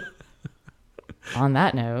 On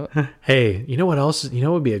that note. Hey, you know what else? You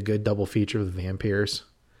know what would be a good double feature with vampires?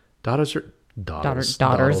 Daughters of Darkness.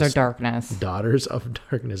 Daughtles. of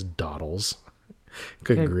Darkness. Doddles.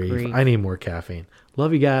 Good grief. I need more caffeine.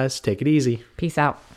 Love you guys. Take it easy. Peace out.